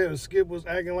I said Skip was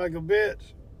acting like a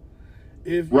bitch?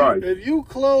 If you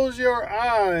close your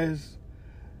eyes,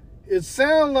 it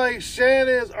sounds like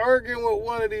Shannon's arguing with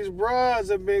one of these broads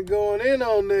that been going in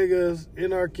on niggas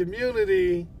in our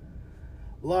community.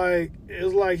 Like,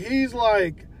 it's like he's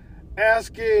like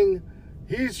asking,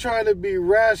 he's trying to be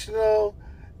rational,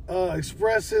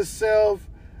 express himself,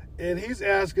 and he's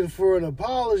asking for an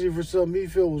apology for something he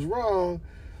feels was wrong.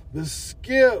 But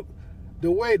Skip,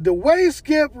 the way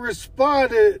Skip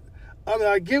responded, I mean,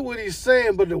 I get what he's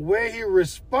saying, but the way he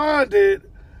responded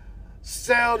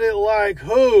sounded like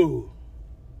who?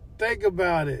 Think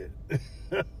about it.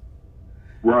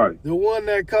 Right. The one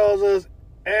that calls us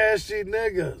ashy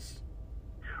niggas.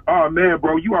 Oh, man,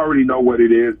 bro, you already know what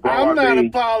it is, bro. I'm not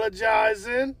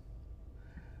apologizing.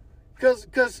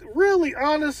 Because really,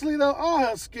 honestly, though,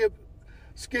 all Skip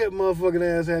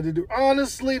motherfucking ass had to do,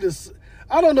 honestly,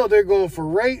 I don't know if they're going for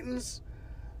ratings,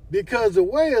 because the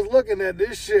way it's looking at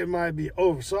this shit might be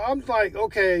over. So I'm like,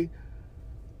 okay,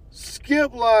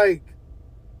 Skip, like,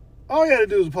 all you had to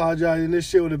do was apologize and this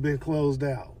shit would have been closed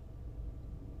out.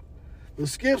 But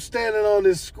Skip's standing on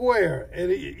this square,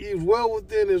 and he's well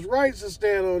within his rights to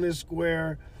stand on this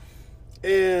square,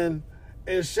 and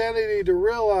Shannon need to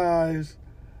realize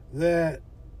that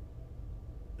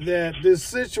this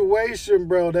situation,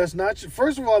 bro, that's not your,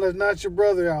 first of all, that's not your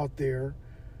brother out there.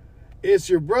 It's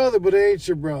your brother, but it ain't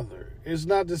your brother. It's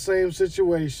not the same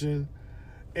situation.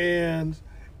 And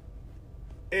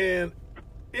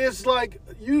it's like,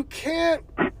 you can't,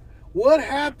 what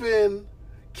happened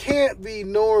can't be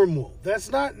normal. That's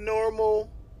not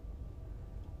normal.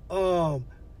 And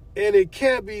it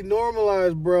can't be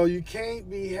normalized, bro. You can't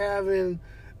be having,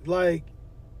 like,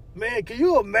 man, can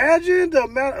you imagine the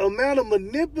amount of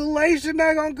manipulation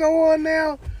that's gonna go on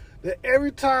now? That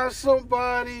every time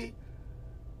somebody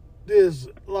this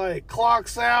like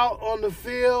clocks out on the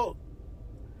field,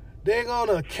 they're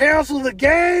gonna cancel the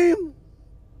game.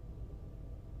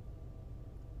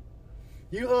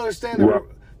 You understand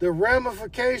the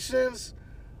ramifications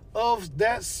of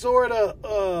that sort of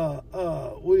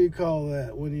what do you call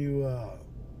that when you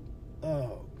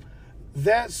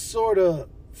that sort of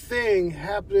thing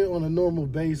happening on a normal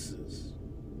basis?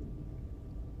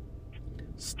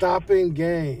 Stopping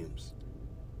games.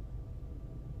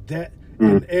 That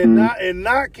and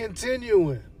not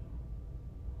continuing.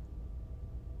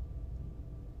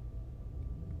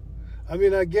 I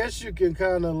mean, I guess you can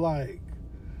kind of like,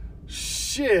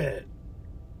 shit,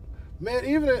 man.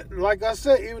 Even like I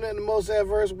said, even in the most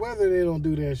adverse weather, they don't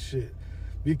do that shit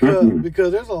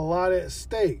because there's a lot at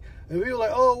stake. And people are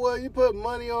like, oh well, you put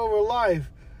money over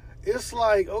life. It's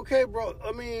like, okay, bro.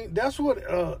 I mean, that's what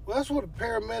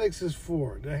paramedics is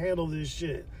for, to handle this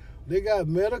shit. They got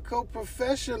medical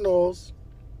professionals,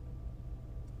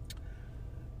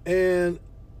 and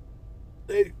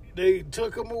they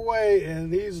took him away,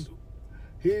 and he's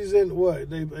in what?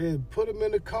 They put him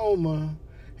in a coma.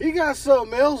 He got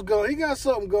something else going. He got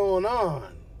something going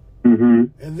on. Mm-hmm.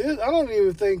 And this, I don't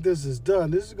even think this is done.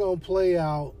 This is gonna play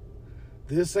out.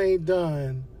 This ain't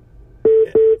done.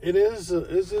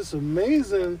 It's just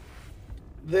amazing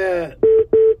that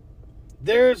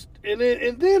there's and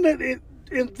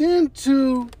then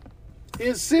to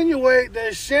insinuate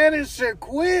that Shannon should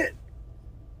quit.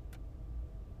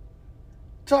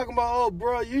 Talking about, oh,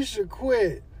 bro, you should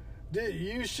quit.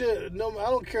 You should. No, I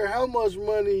don't care how much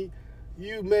money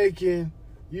you making.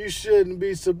 You shouldn't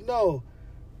be no.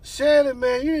 Shannon,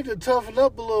 man, you need to toughen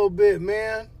up a little bit,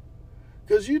 man.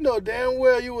 Because you know damn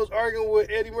well you was arguing with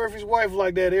Eddie Murphy's wife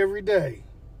like that every day.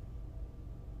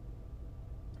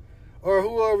 Or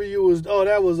whoever you was. Oh,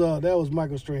 that was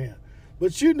Michael Strahan.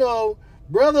 But you know,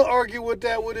 brother argue with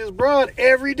that with his broad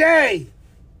every day.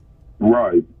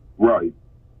 Right. You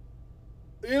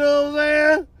know what I'm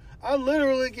saying? I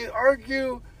literally can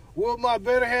argue with my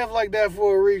better half like that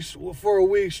for a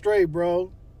week straight,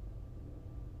 bro.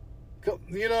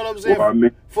 You know what I'm saying? Well, I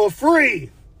mean, for free.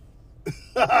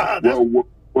 well,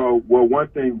 one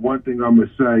thing I'm gonna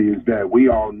say is that we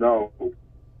all know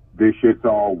this shit's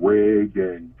all rigged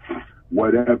and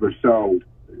whatever. So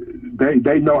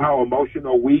they know how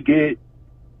emotional we get.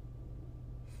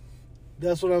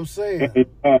 That's what I'm saying.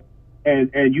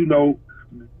 And you know,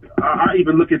 I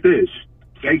even look at this.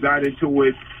 They got into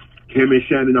it, him and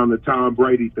Shannon on the Tom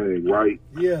Brady thing, right?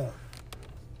 Yeah.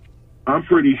 I'm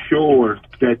pretty sure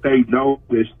that they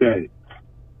noticed that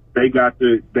they got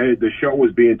the show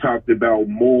was being talked about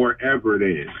more ever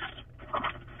than.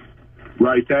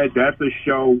 Right? That's a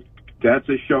show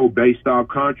based on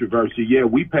controversy. Yeah,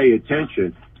 we pay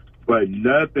attention, but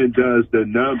nothing does the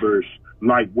numbers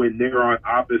like when they're on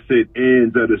opposite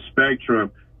ends of the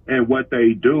spectrum. And what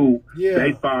they do,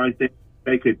 they find that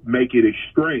they could make it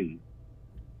extreme.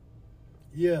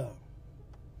 Yeah.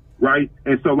 Right?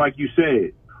 And so, like you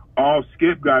said, all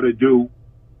Skip got to do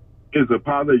is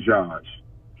apologize.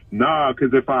 Nah,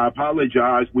 because if I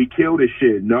apologize, we kill this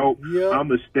shit. No, I'm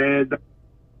going to stand up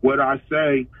what I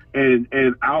say, and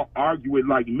I'll argue it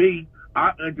like me.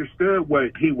 I understood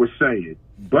what he was saying.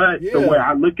 But the way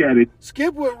I look at it,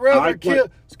 Skip would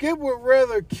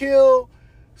rather kill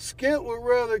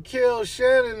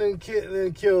Shannon than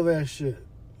kill that shit.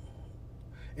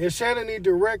 And Shannon need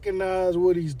to recognize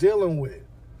what he's dealing with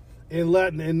and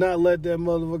not let that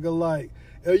motherfucker like.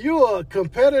 Are you a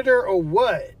competitor or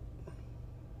what?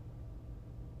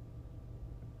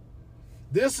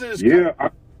 This is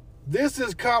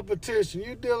competition.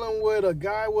 You're dealing with a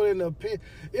guy with an opinion.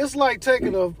 It's like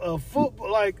taking a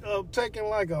football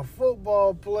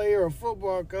player, a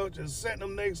football coach, and setting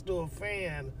them next to a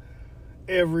fan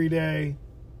every day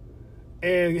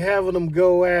and having them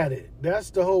go at it. That's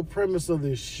the whole premise of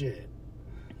this shit.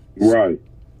 Right.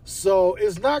 So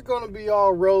it's not going to be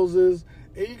all roses,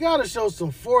 and you got to show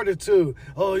some fortitude.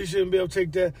 Oh, you shouldn't be able to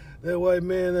take that white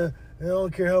man. I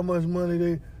don't care how much money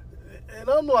they. And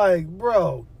I'm like,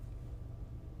 bro,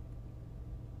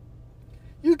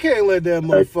 you can't let that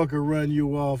motherfucker run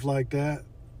you off like that.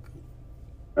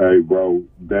 Hey, bro,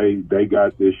 they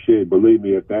got this shit. Believe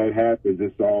me, if that happens,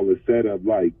 it's all a setup.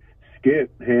 Like,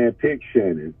 Skip handpicked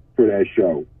Shannon for that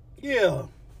show. Yeah.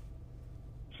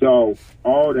 So,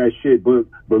 all that shit, but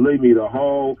believe me,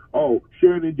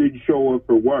 Shannon didn't show up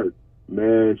for work.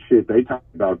 Man, shit, they talk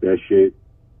about that shit.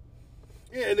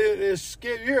 Yeah, and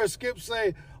Skip, you hear Skip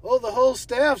say, oh, the whole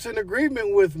staff's in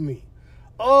agreement with me.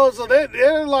 Oh, so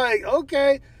they're like,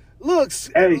 okay, look,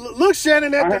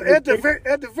 Shannon, at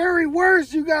the very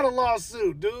worst, you got a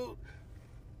lawsuit, dude.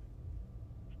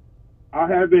 I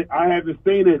haven't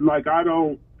seen it. Like, I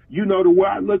don't, the way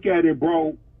I look at it,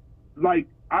 bro, like,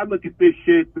 I look at this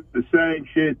shit, the same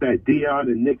shit that Deion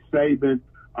and Nick Saban.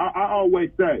 I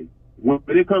always say, when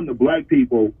it comes to black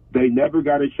people, they never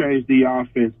got to change the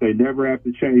offense. They never have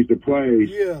to change the plays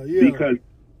because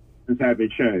things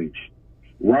haven't changed,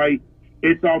 right?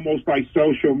 It's almost like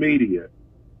social media.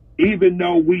 Even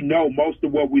though we know most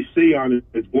of what we see on it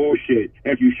is bullshit,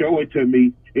 if you show it to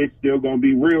me, it's still going to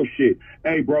be real shit.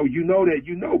 Hey, bro,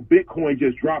 Bitcoin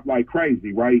just dropped like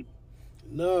crazy, right?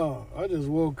 No, I just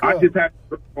woke up.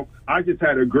 I just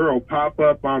had a girl pop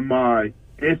up on my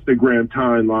Instagram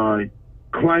timeline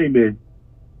claiming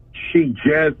she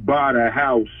just bought a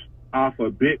house off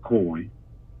of Bitcoin.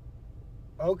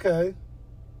 Okay.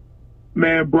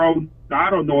 Man, bro, I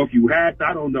don't know if you hacked.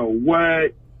 I don't know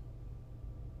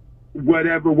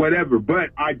whatever.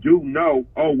 But I do know,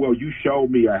 you showed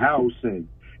me a house and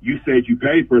you said you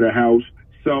paid for the house.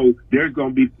 So there's going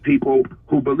to be people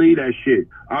who believe that shit.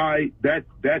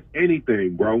 That's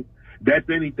anything, bro. That's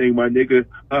anything, my nigga.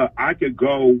 I could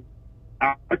go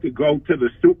to the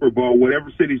Super Bowl,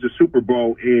 whatever city's the Super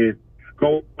Bowl, and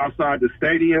go outside the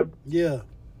stadium. Yeah.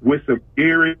 With some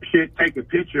gear and shit, take a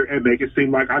picture and make it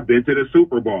seem like I've been to the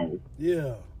Super Bowl.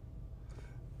 Yeah.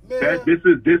 Man.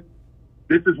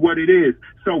 This is what it is.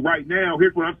 So right now,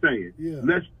 here's what I'm saying. Yeah.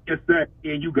 Let's just say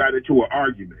and you got into an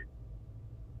argument.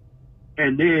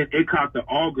 And then it caught the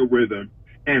algorithm,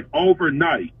 and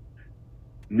overnight,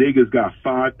 niggas got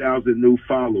 5,000 new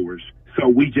followers. So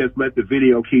we just let the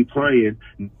video keep playing.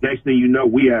 Next thing you know,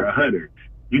 we at 100.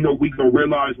 You know we gonna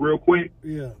realize real quick?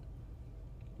 Yeah.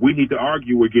 We need to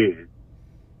argue again.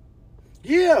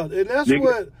 Yeah, and that's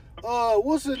nigga.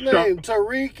 What's his name?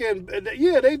 Tariq and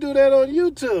they do that on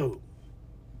YouTube.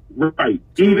 Right.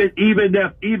 Even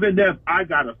if I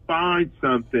gotta find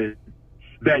something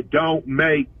that don't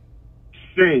make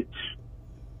sense.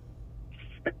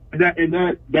 And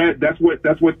that's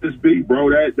what this be, bro.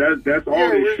 That's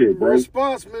all this shit, bro.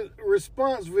 Response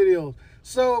videos.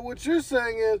 So what you're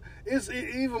saying is it's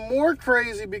even more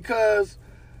crazy because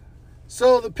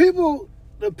the people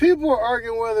are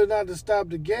arguing whether or not to stop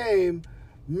the game.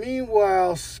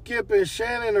 Meanwhile, Skip and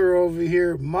Shannon are over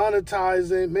here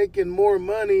monetizing, making more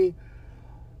money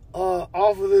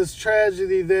off of this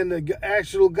tragedy than the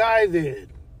actual guy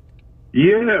did.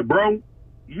 Yeah, bro.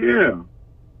 Yeah.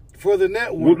 For the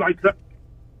network. Well,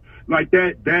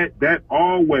 that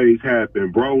always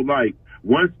happen, bro. Like,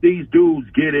 once these dudes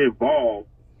get involved,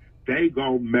 they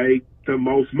gonna make the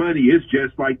most money. It's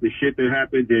just like the shit that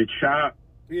happened in Chop.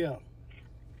 Yeah.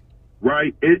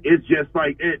 Right? It's just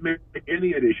like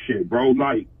any of this shit, bro.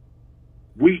 Like,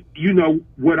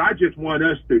 what I just want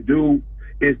us to do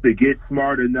is to get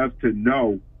smart enough to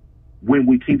know when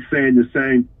we keep saying the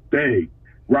same thing,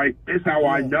 right? It's how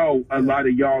I know a lot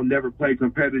of y'all never play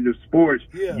competitive sports.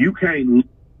 Yeah.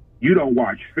 You don't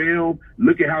watch film.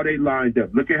 Look at how they lined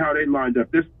up.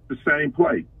 This is the same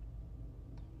play.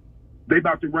 They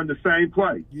about to run the same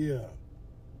play. Yeah.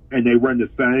 And they run the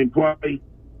same play,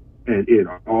 and it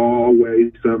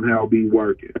always somehow be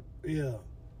working. Yeah.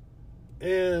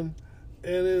 And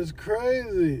it's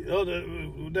crazy. Oh,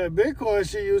 that Bitcoin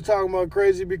shit you was talking about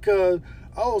crazy because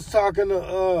I was talking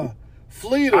to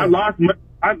Fleeta. I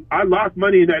lost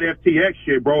money in that FTX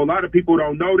shit, bro. A lot of people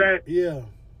don't know that. Yeah.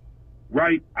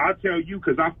 Right? I'll tell you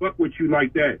because I fuck with you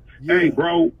like that. Yeah. Hey,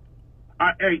 bro.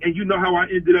 And you know how I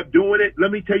ended up doing it?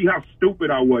 Let me tell you how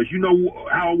stupid I was. You know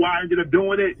why I ended up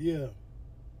doing it? Yeah.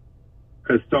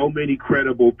 Because so many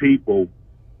credible people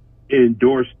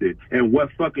endorsed it. And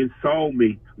what fucking sold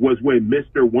me was when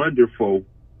Mr. Wonderful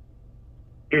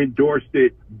endorsed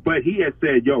it, but he had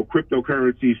said, yo,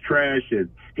 cryptocurrency's trash, and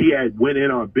he had went in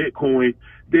on Bitcoin.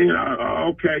 Then,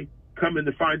 okay, coming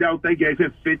to find out, they gave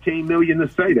him $15 million to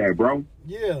say that, bro.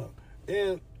 Yeah.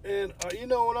 And you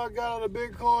know, when I got on the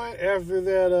Bitcoin after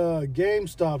that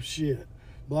GameStop shit,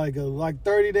 like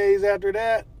 30 days after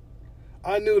that,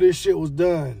 I knew this shit was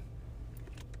done.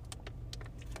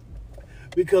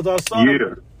 Because I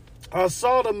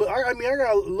saw them. I mean, I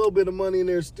got a little bit of money in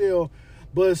there still,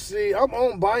 but see, I'm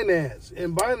on Binance,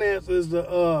 and Binance is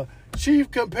the chief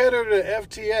competitor to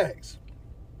FTX.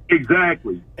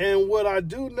 Exactly. And what I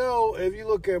do know, if you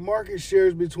look at market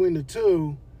shares between the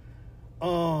two,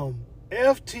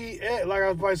 FTX, like I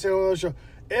was about to say on the other show,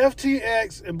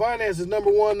 FTX and Binance is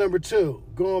number 1, number 2,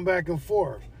 going back and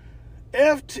forth.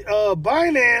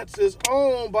 Binance is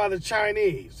owned by the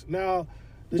Chinese. Now,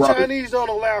 the Chinese don't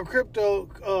allow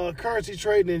cryptocurrency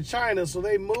trading in China, so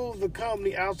they moved the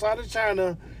company outside of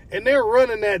China, and they're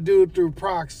running that dude through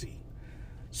proxy.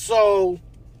 So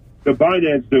the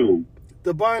Binance dude.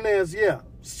 The Binance, yeah.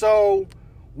 So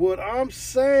what I'm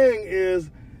saying is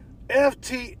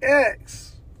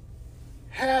FTX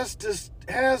has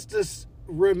to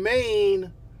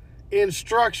remain in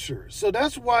structure. So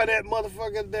that's why that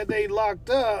motherfucker that they locked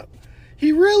up,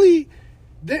 he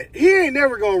ain't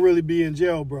never gonna really be in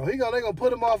jail, bro. They gonna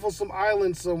put him off on some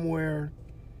island somewhere.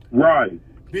 Right.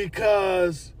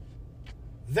 Because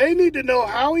they need to know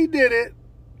how he did it.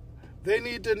 They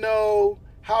need to know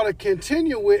how to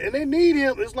continue it, and they need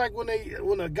him. It's like when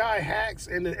a guy hacks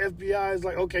and the FBI is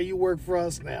like, okay, you work for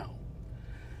us now.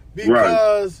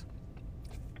 Because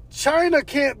China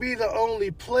can't be the only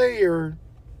player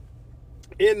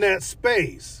in that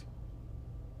space.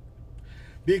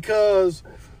 Because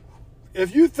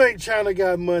if you think China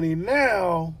got money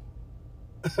now,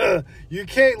 you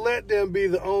can't let them be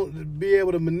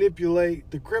able to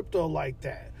manipulate the crypto like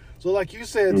that. So like you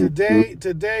said,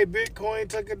 today Bitcoin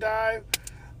took a dive.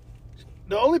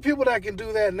 The only people that can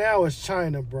do that now is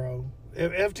China, bro.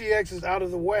 If FTX is out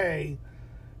of the way,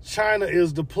 China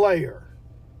is the player.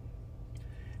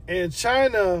 And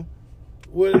China,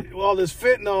 with all this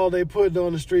fentanyl they put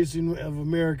on the streets of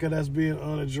America that's being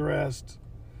unaddressed.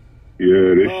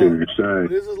 Yeah, this shit is insane.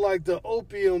 This is like the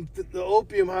opium,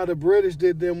 how the British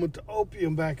did them with the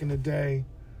opium back in the day.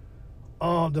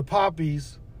 The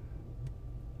poppies.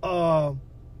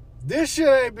 This shit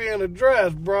ain't being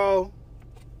addressed, bro.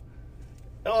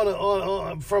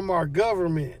 From our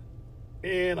government.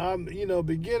 And I'm,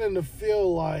 beginning to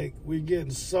feel like we're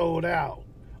getting sold out.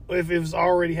 If it's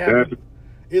already happened.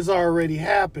 It's already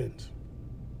happened.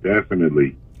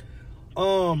 Definitely.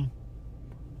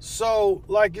 So,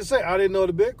 like you say, I didn't know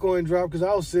the Bitcoin dropped because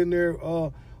I was sitting there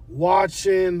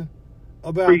watching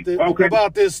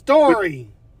about this story.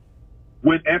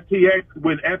 When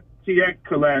FTX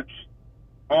collapsed,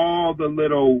 all the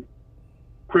little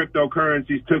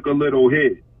cryptocurrencies took a little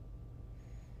hit.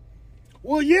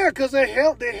 Well, yeah, because they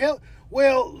help.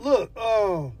 Well, look,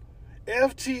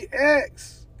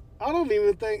 FTX. I don't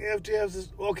even think FTX is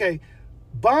okay.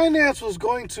 Binance was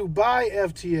going to buy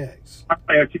FTX.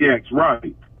 FTX,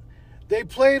 right? They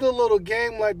played a little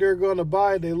game like they're going to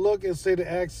buy. They look and say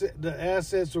the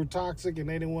assets were toxic and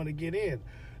they didn't want to get in.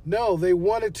 No, they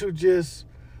wanted to just.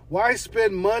 Why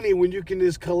spend money when you can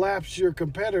just collapse your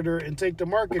competitor and take the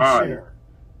market share?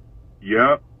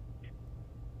 Yep.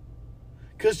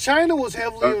 Because China was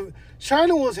heavily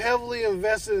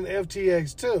invested in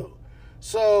FTX too,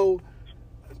 so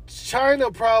China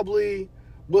probably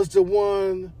was the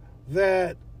one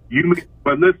that.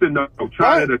 But listen, no,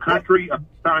 China the country,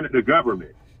 China the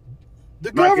government.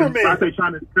 The government. When I say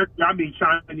China the country, I mean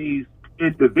Chinese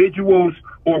individuals,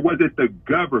 or was it the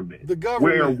government? The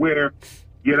government. Where?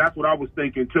 Yeah, that's what I was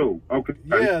thinking too. Okay.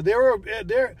 Yeah,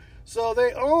 so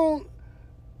they own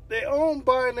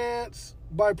Binance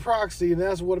by proxy, and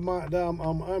that's what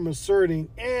I'm asserting.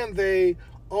 And they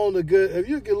own the good. If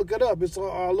you can look it up,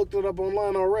 I looked it up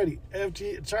online already.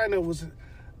 China was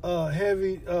a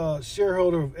heavy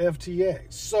shareholder of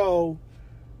FTX. So,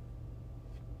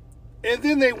 and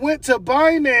then they went to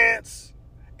Binance,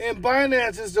 and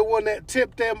Binance is the one that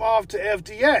tipped them off to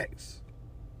FTX.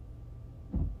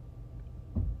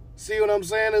 See what I'm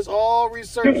saying? It's all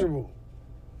researchable.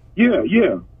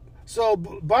 Yeah. So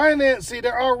Binance, see,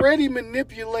 they're already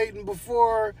manipulating. But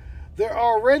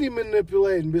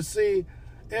see,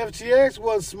 FTX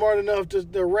wasn't smart enough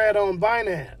to rat on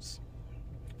Binance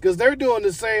because they're doing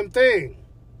the same thing.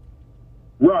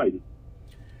 Right.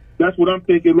 That's what I'm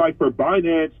thinking. Like for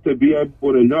Binance to be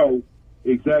able to know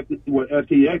exactly what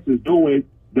FTX is doing,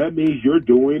 that means you're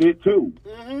doing it too.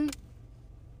 Mm-hmm.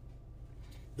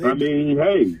 I mean,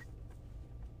 hey.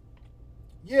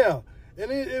 Yeah. And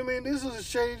this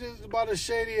is about as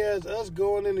shady as us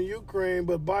going into Ukraine,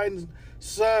 but Biden's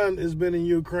son has been in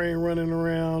Ukraine running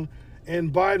around,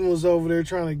 and Biden was over there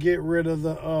trying to get rid of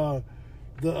the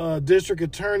district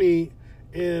attorney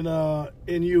in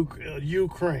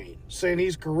Ukraine, saying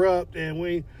he's corrupt,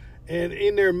 and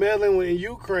in their meddling in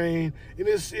Ukraine, and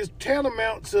it's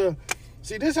tantamount to,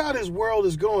 see, this is how this world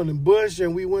is going. And Bush,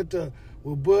 and we went to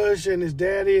with Bush and his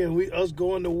daddy, and us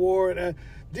going to war, and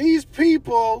these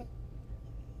people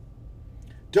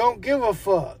don't give a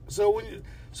fuck. So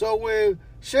when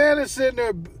Shannon's sitting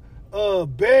there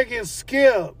begging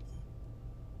Skip,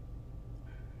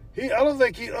 I don't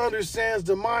think he understands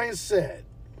the mindset.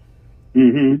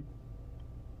 Mm-hmm.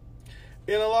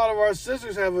 And a lot of our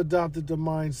sisters have adopted the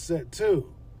mindset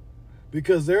too,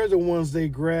 because they're the ones they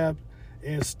grabbed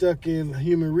and stuck in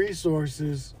human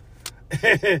resources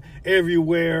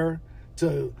everywhere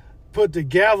to put the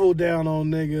gavel down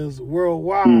on niggas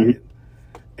worldwide. Mm-hmm.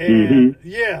 And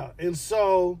yeah, and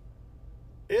so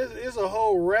it's a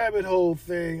whole rabbit hole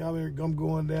thing. I mean, I'm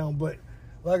going down, but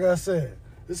like I said,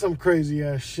 it's some crazy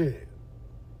ass shit.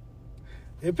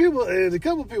 And a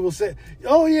couple people said,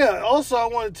 "Oh yeah." Also, I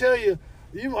want to tell you,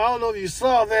 I don't know if you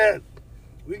saw that.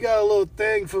 We got a little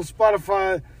thing from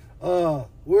Spotify.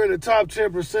 We're in the top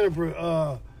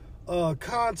 10% of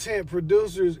content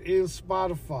producers in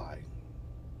Spotify.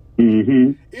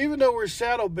 Mm-hmm. Even though we're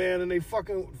shadow banned and they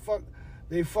fucking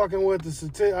with the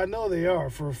statistics. I know they are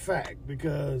for a fact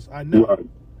because I know. Right.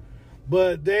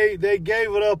 But they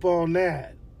gave it up on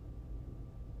that.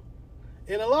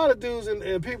 And a lot of dudes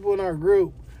and people in our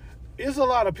group, it's a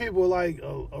lot of people like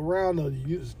around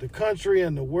the country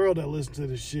and the world that listen to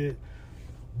this shit.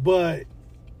 But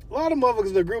a lot of motherfuckers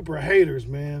in the group are haters,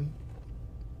 man.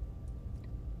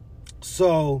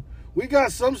 So we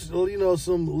got some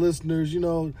listeners,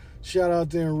 shout out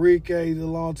to Enrique, the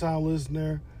longtime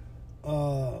listener,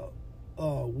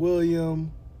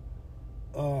 William,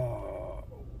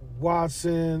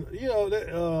 Watson,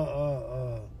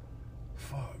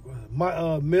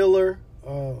 Miller,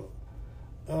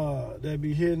 that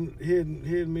be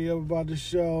hitting me up about the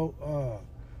show.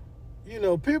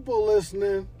 People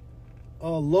listening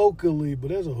locally, but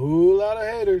there's a whole lot of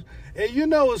haters. And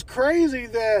it's crazy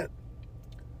that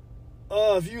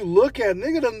if you look at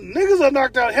niggas are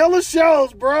knocked out hella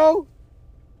shows, bro.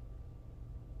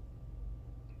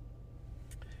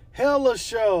 Hella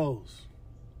shows.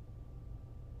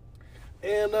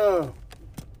 And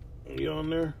you on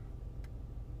there?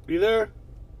 You there?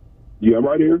 Yeah, I'm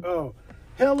right here. Oh,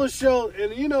 hella shows.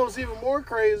 And it's even more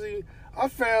crazy. I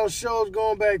found shows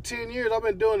going back 10 years. I've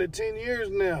been doing it 10 years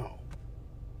now.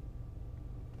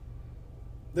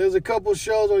 There's a couple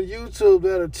shows on YouTube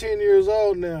that are 10 years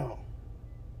old now.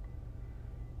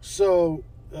 So,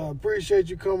 appreciate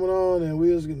you coming on, and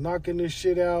we was knocking this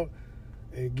shit out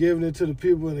and giving it to the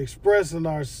people and expressing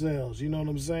ourselves. You know what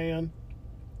I'm saying?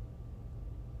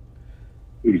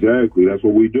 Exactly. That's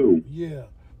what we do. Yeah.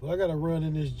 But I got to run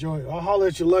in this joint. I'll holler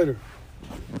at you later.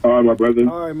 All right, my brother.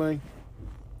 All right, man.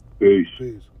 Peace.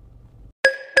 Peace.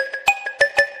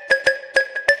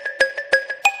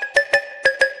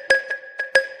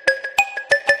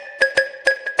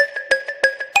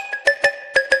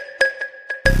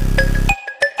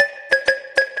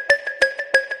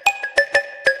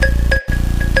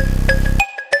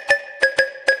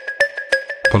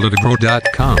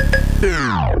 Politico.com.